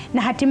mfumo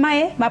na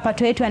hatimaye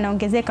mapato yetu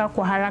yanaongezeka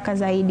kwa haraka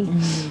zaidi.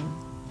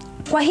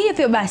 Kwa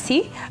hivyo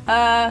basi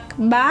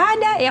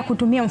baada ya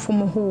kutumia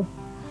mfumo huu,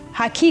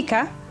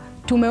 hakika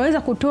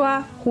tumeweza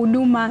kutoa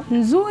huduma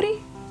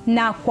nzuri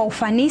na kwa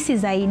ufanisi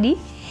zaidi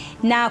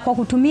na kwa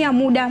kutumia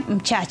muda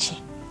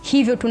mchache.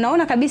 Hivyo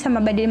tunaona kabisa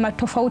mabadiliko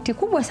tofauti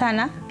kubwa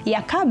sana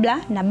ya kabla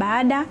na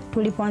baada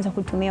tulipoanza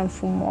kutumia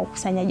mfumo wa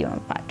ukusanyaji wa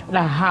mapato.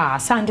 Aha,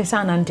 asante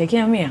sana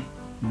Ntekea Mia.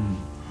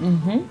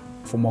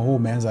 Mfumo huu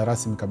umeanza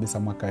rasmi kabisa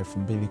mwaka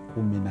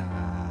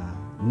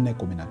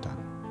 2014-15.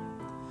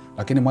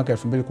 Lakini mwaka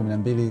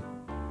 2012-13,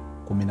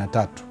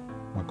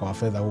 mwaka wa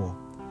fedha huo,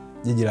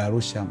 Jiji la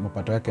Arusha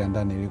mapato yake ya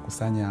ndani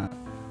ilikusanya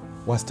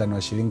wastani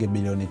wa shilingi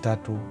bilioni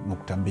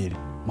 3.2.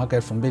 Mwaka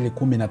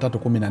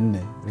 2013-14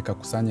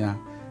 likakusanya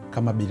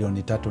kama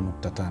bilioni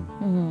 3.5.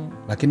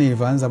 Lakini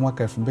ilivyoanza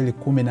mwaka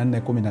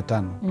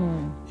 2014-15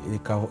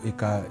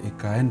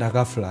 ikaenda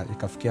ghafla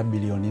ikafikia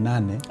bilioni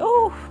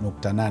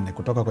 8.8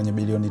 kutoka kwenye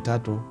bilioni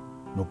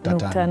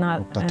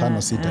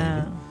 3.56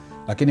 hivi.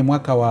 Lakini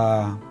mwaka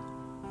wa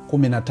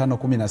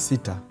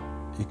 15-16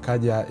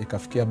 ikaja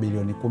ikafikia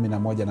bilioni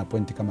 11 na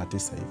pointi kama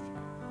 9 hivi.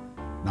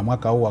 Na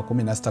mwaka huu wa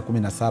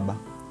 16-17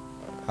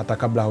 hata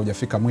kabla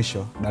haujafika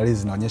mwisho, dalili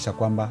zinaonyesha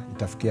kwamba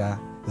itafikia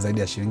zaidi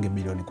ya shilingi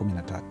bilioni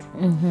 13.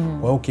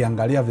 Kwa hiyo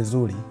ukiangalia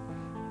vizuri,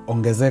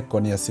 ongezeko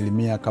ni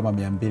asilimia kama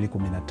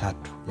 213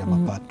 ya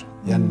mapato.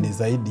 Yani ni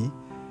zaidi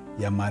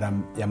ya mara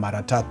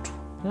 3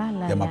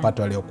 ya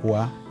mapato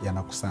yaliyokuwa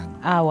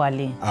yanakusanya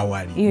awali.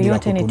 Hiyo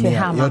yote ni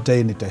TEHAMA. Yote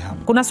hii ni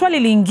TEHAMA. Kuna swali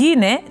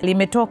lingine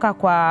limetoka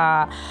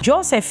kwa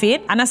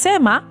Josephine,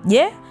 anasema,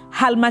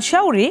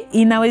 halmashauri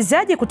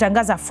inawezaje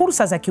kutangaza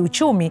fursa za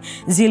kiuchumi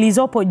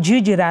zilizopo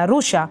Jiji la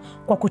Arusha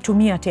kwa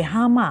kutumia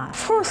TEHAMA?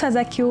 Fursa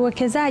za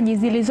kiuwekezaji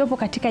zilizopo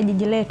katika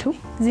jiji letu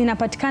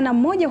zinapatikana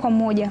moja kwa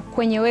moja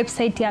kwenye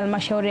website ya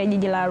halmashauri ya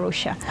Jiji la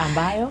Arusha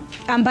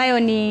ambayo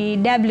ni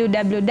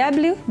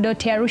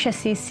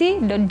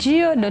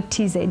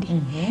www.arushacc.go.tz.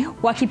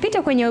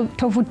 Wakipita kwenye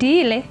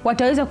tovuti ile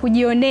wataweza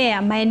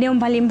kujionea maeneo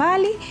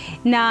mbalimbali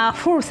na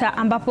fursa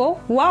ambapo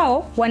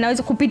wao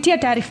wanaweza kupitia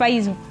taarifa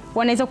hizo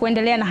wanaweza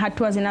kuendelea na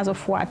hatua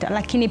zinazofuata.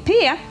 Lakini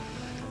pia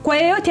kwa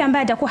yeyote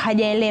ambaye atakuwa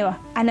hajaelewa,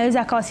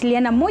 anaweza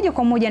akawasiliana moja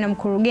kwa moja na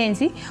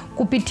mkurugenzi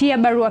kupitia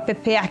barua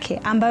pepe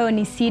yake ambayo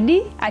ni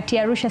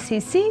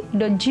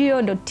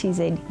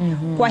cd@arushacc.go.tz.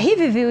 Kwa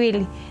hivi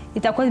viwili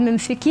itakuwa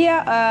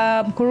zimemfikia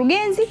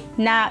mkurugenzi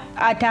na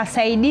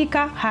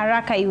atasaidika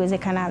haraka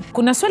iwezekanavyo.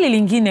 Kuna swali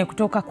lingine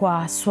kutoka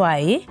kwa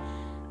Swai.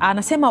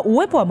 Anasema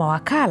uwepo wa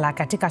mawakala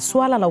katika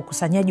swala la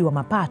ukusanyaji wa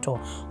mapato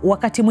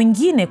wakati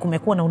mwingine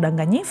kumekuwa na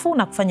udanganyifu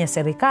na kufanya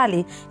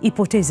serikali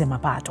ipoteze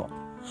mapato.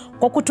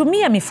 Kwa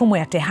kutumia mifumo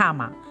ya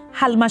TEHAMA,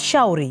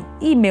 halmashauri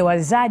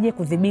imewezaje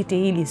kudhibiti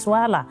hili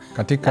swala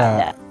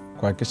katika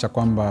kuhakikisha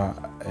kwamba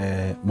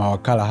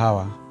mawakala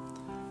hawa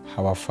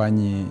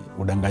hawafanyi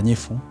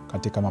udanganyifu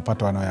katika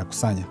mapato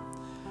wanayoyakusanya?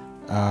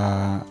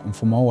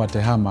 Mfumo huu wa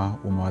TEHAMA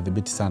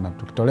umewadhibiti sana.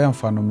 Tukitolea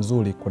mfano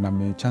mzuri,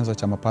 kuna chanzo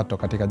cha mapato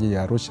katika Jiji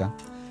la Arusha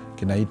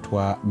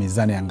kinaitwa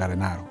mizani ya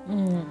Ngarenaro.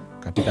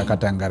 Katika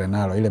kata ya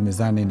Ngarenaro, ile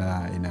mizani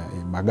ina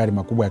magari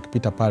makubwa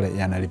yakipita pale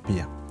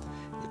yanalipia.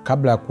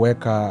 Kabla ya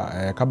kuweka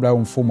kabla ya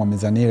mfumo wa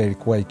mizani ile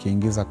ilikuwa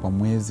ikiingiza kwa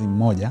mwezi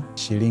mmoja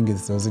shilingi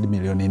zisizozidi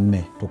milioni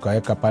 4.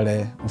 Tukaweka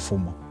pale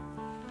mfumo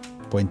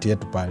pointi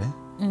yetu pale,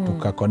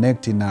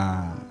 tukaconnect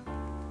na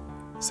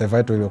server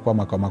yetu iliyokuwa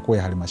makao makuu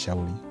ya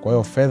halmashauri. Kwa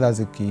hiyo fedha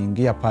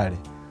zikiingia pale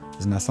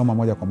zinasoma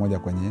moja kwa moja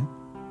kwenye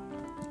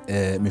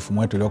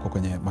mifumo yetu iliyoko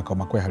kwenye makao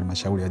makuu ya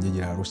halmashauri ya Jiji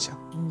la Arusha.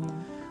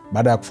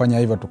 Baada ya kufanya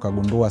hivyo,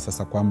 tukagundua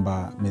sasa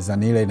kwamba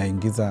mizani ile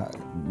inaingiza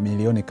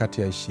milioni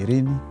kati ya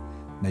 20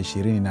 na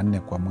 24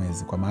 kwa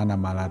mwezi, kwa maana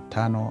mara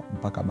 5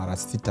 mpaka mara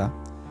 6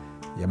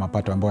 ya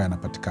mapato ambayo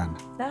yanapatikana.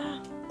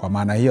 Kwa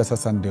maana hiyo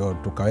sasa ndio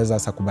tukaweza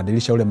sasa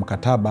kubadilisha ule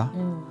mkataba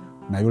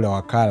na yule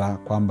wakala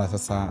kwamba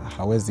sasa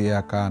hawezi yeye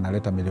akaa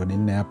analeta milioni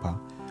 4 hapa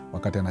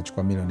wakati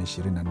anachukua milioni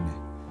 24.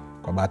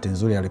 Kwa bahati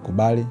nzuri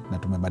alikubali na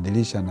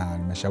tumebadilisha na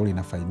halmashauri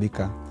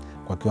inafaidika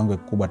kwa kiwango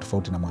kikubwa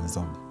tofauti na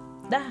mwanzoni.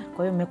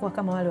 Kwa hiyo mmekuwa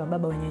kama wale wa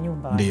baba wenye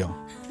nyumba. Ndio.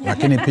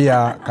 Lakini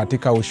pia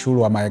katika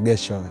ushuru wa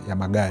maegesho ya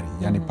magari,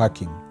 yani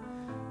parking,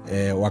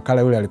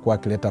 wakala yule alikuwa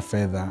akileta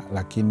fedha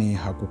lakini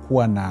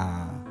hakukuwa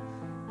na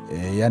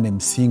yani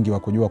msingi wa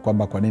kujua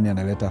kwamba kwa nini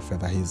analeta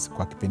fedha hizi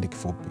kwa kipindi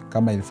kifupi.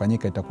 Kama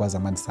ilifanyika itakuwa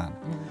zamani sana.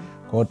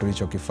 Kwa hiyo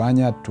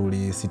tulichokifanya,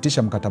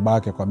 tulisitisha mkataba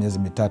wake kwa miezi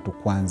 3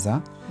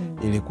 kwanza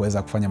ili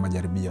kuweza kufanya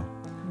majaribio.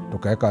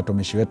 Tukaweka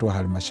watumishi wetu wa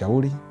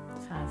halmashauri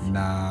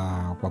na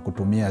kwa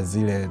kutumia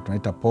zile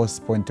tunaita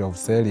post point of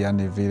sale,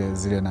 yani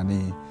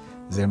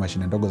zile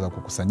mashine ndogo za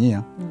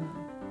kukusanyia.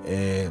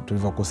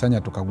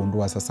 Tulivyokusanya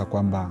tukagundua sasa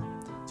kwamba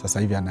sasa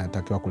hivi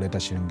anatakiwa kuleta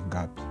shilingi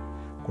ngapi.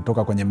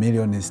 Kutoka kwenye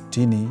milioni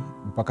 60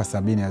 mpaka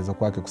 70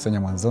 alizokuwa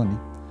akikusanya mwanzoni,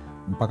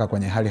 mpaka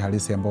kwenye hali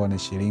halisi ambayo ni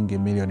shilingi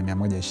milioni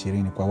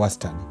 120 kwa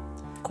wastani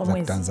za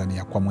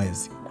Tanzania kwa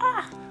mwezi.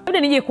 Labda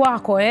nije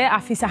kwako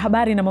afisa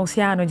habari na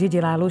mahusiano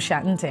Jiji la Arusha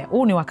Nte.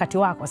 Huu ni wakati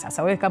wako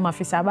sasa. Wewe kama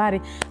afisa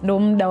habari ndio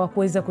muda wa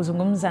kuweza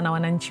kuzungumza na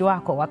wananchi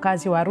wako,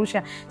 wakazi wa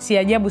Arusha. Si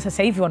ajabu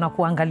sasa hivi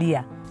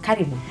wanakuangalia.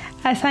 Karibu.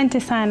 Asante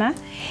sana.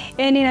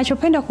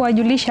 Ninachopenda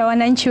kuwajulisha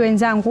wananchi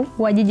wenzangu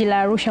wa Jiji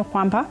la Arusha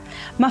kwamba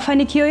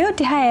mafanikio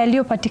yote haya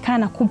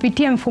yaliyopatikana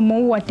kupitia mfumo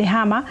huu wa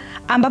TEHAMA,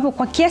 ambapo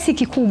kwa kiasi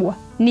kikubwa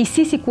ni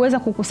sisi kuweza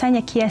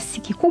kukusanya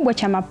kiasi kikubwa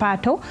cha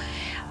mapato.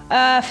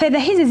 Fedha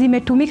hizi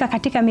zimetumika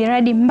katika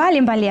miradi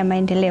mbalimbali ya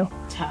maendeleo.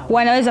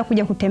 Wanaweza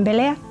kuja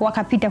kutembelea,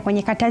 wakapita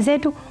kwenye kata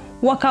zetu,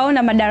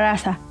 wakaona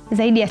madarasa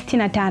zaidi ya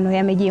 65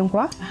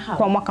 yamejengwa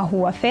kwa mwaka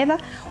huu wa fedha,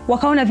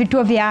 wakaona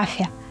vituo vya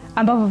afya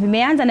ambavyo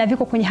vimeanza na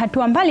viko kwenye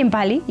hatua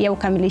mbalimbali ya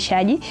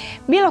ukamilishaji,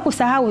 bila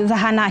kusahau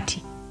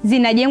zahanati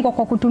zinajengwa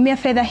kwa kutumia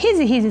fedha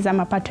hizi za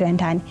mapato ya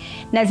ndani.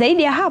 Na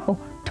zaidi ya hapo,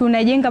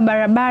 tunajenga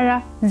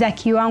barabara za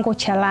kiwango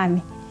cha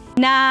lami.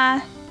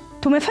 Na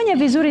tumefanya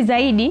vizuri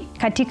zaidi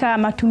katika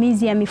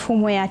matumizi ya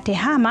mifumo ya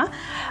TEHAMA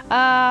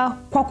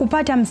kwa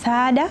kupata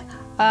msaada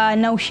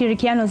na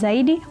ushirikiano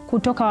zaidi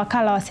kutoka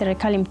wakala wa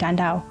Serikali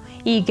Mtandao,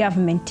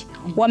 e-government.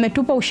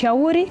 Wametupa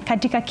ushauri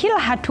katika kila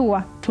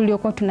hatua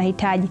tuliokuwa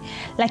tunahitaji.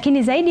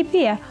 Lakini zaidi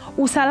pia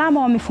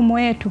usalama wa mifumo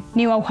yetu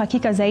ni wa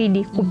uhakika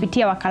zaidi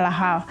kupitia wakala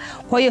hawa.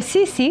 Kwa hiyo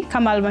sisi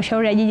kama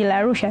halmashauri ya Jiji la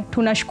Arusha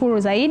tunashukuru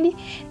zaidi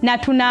na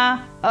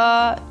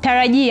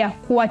tunatarajia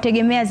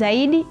kuwategemea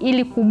zaidi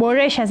ili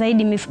kuboresha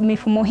zaidi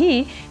mifumo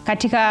hii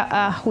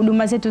katika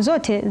huduma zetu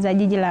zote za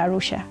Jiji la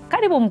Arusha.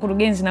 Karibu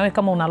mkurugenzi, nawe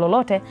kama una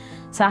lolote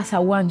sasa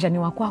uwanja ni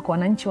wa kwako.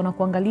 Wananchi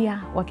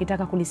wanakuangalia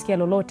wakitaka kulisikia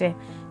lolote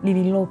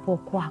lililopo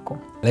kwako.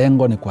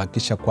 Lengo ni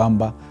kuhakikisha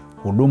kwamba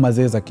huduma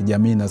zile za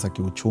kijamii na za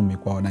kiuchumi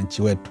kwa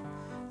wananchi wetu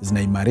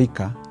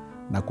zinaimarika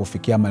na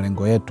kufikia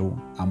malengo yetu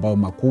ambayo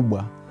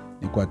makubwa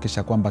ni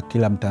kuhakikisha kwamba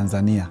kila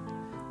Mtanzania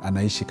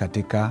anaishi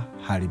katika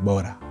hali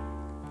bora.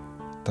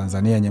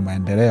 Tanzania yenye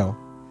maendeleo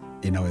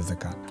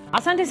inawezekana.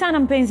 Asante sana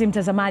mpenzi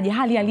mtazamaji,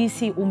 hali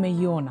halisi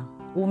umeiona,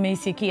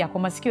 umeisikia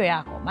kwa masikio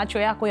yako, macho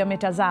yako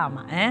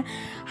yametazama.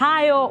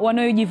 Hayo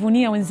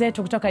wanayojivunia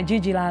wenzetu kutoka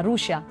Jiji la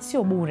Arusha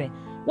sio bure.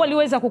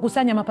 Waliweza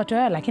kukusanya mapato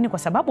yao, lakini kwa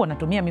sababu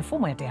wanatumia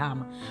mifumo ya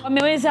TEHAMA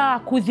wameweza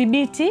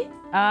kudhibiti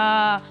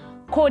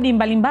kodi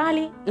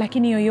mbalimbali,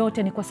 lakini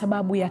yoyote ni kwa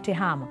sababu ya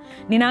TEHAMA.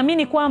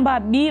 Ninaamini kwamba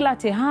bila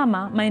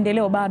TEHAMA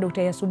maendeleo bado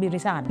utayasubiri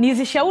sana.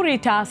 Nizishauri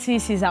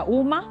taasisi za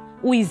umma,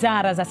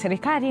 wizara za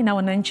serikali na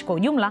wananchi kwa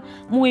ujumla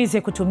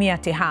muweze kutumia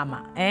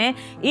TEHAMA.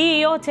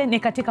 Hii yote ni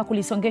katika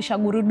kulisongesha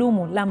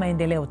gurudumu la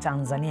maendeleo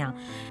Tanzania.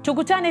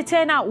 Tukutane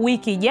tena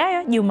wiki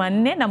ijayo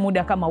Jumanne na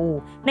muda kama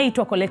huu.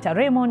 Naitwa Koleta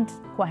Raymond,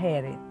 kwa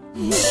heri.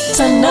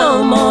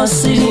 Mtandao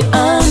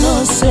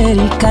mawasiliano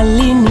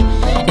serikalini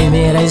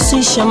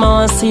imerahisisha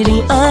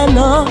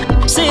mawasiliano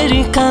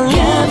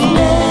serikalini.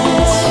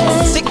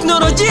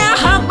 Teknolojia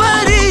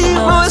habari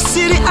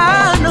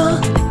mawasiliano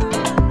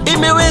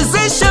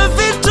imewezesha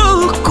vitu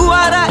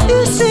kuwa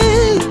rahisi,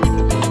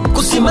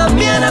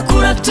 kusimamia na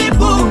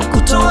kuratibu,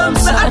 kutoa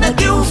msaada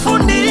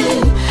kiufundi,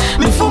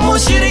 mifumo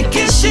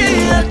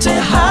shirikishi ya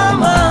TEHAMA.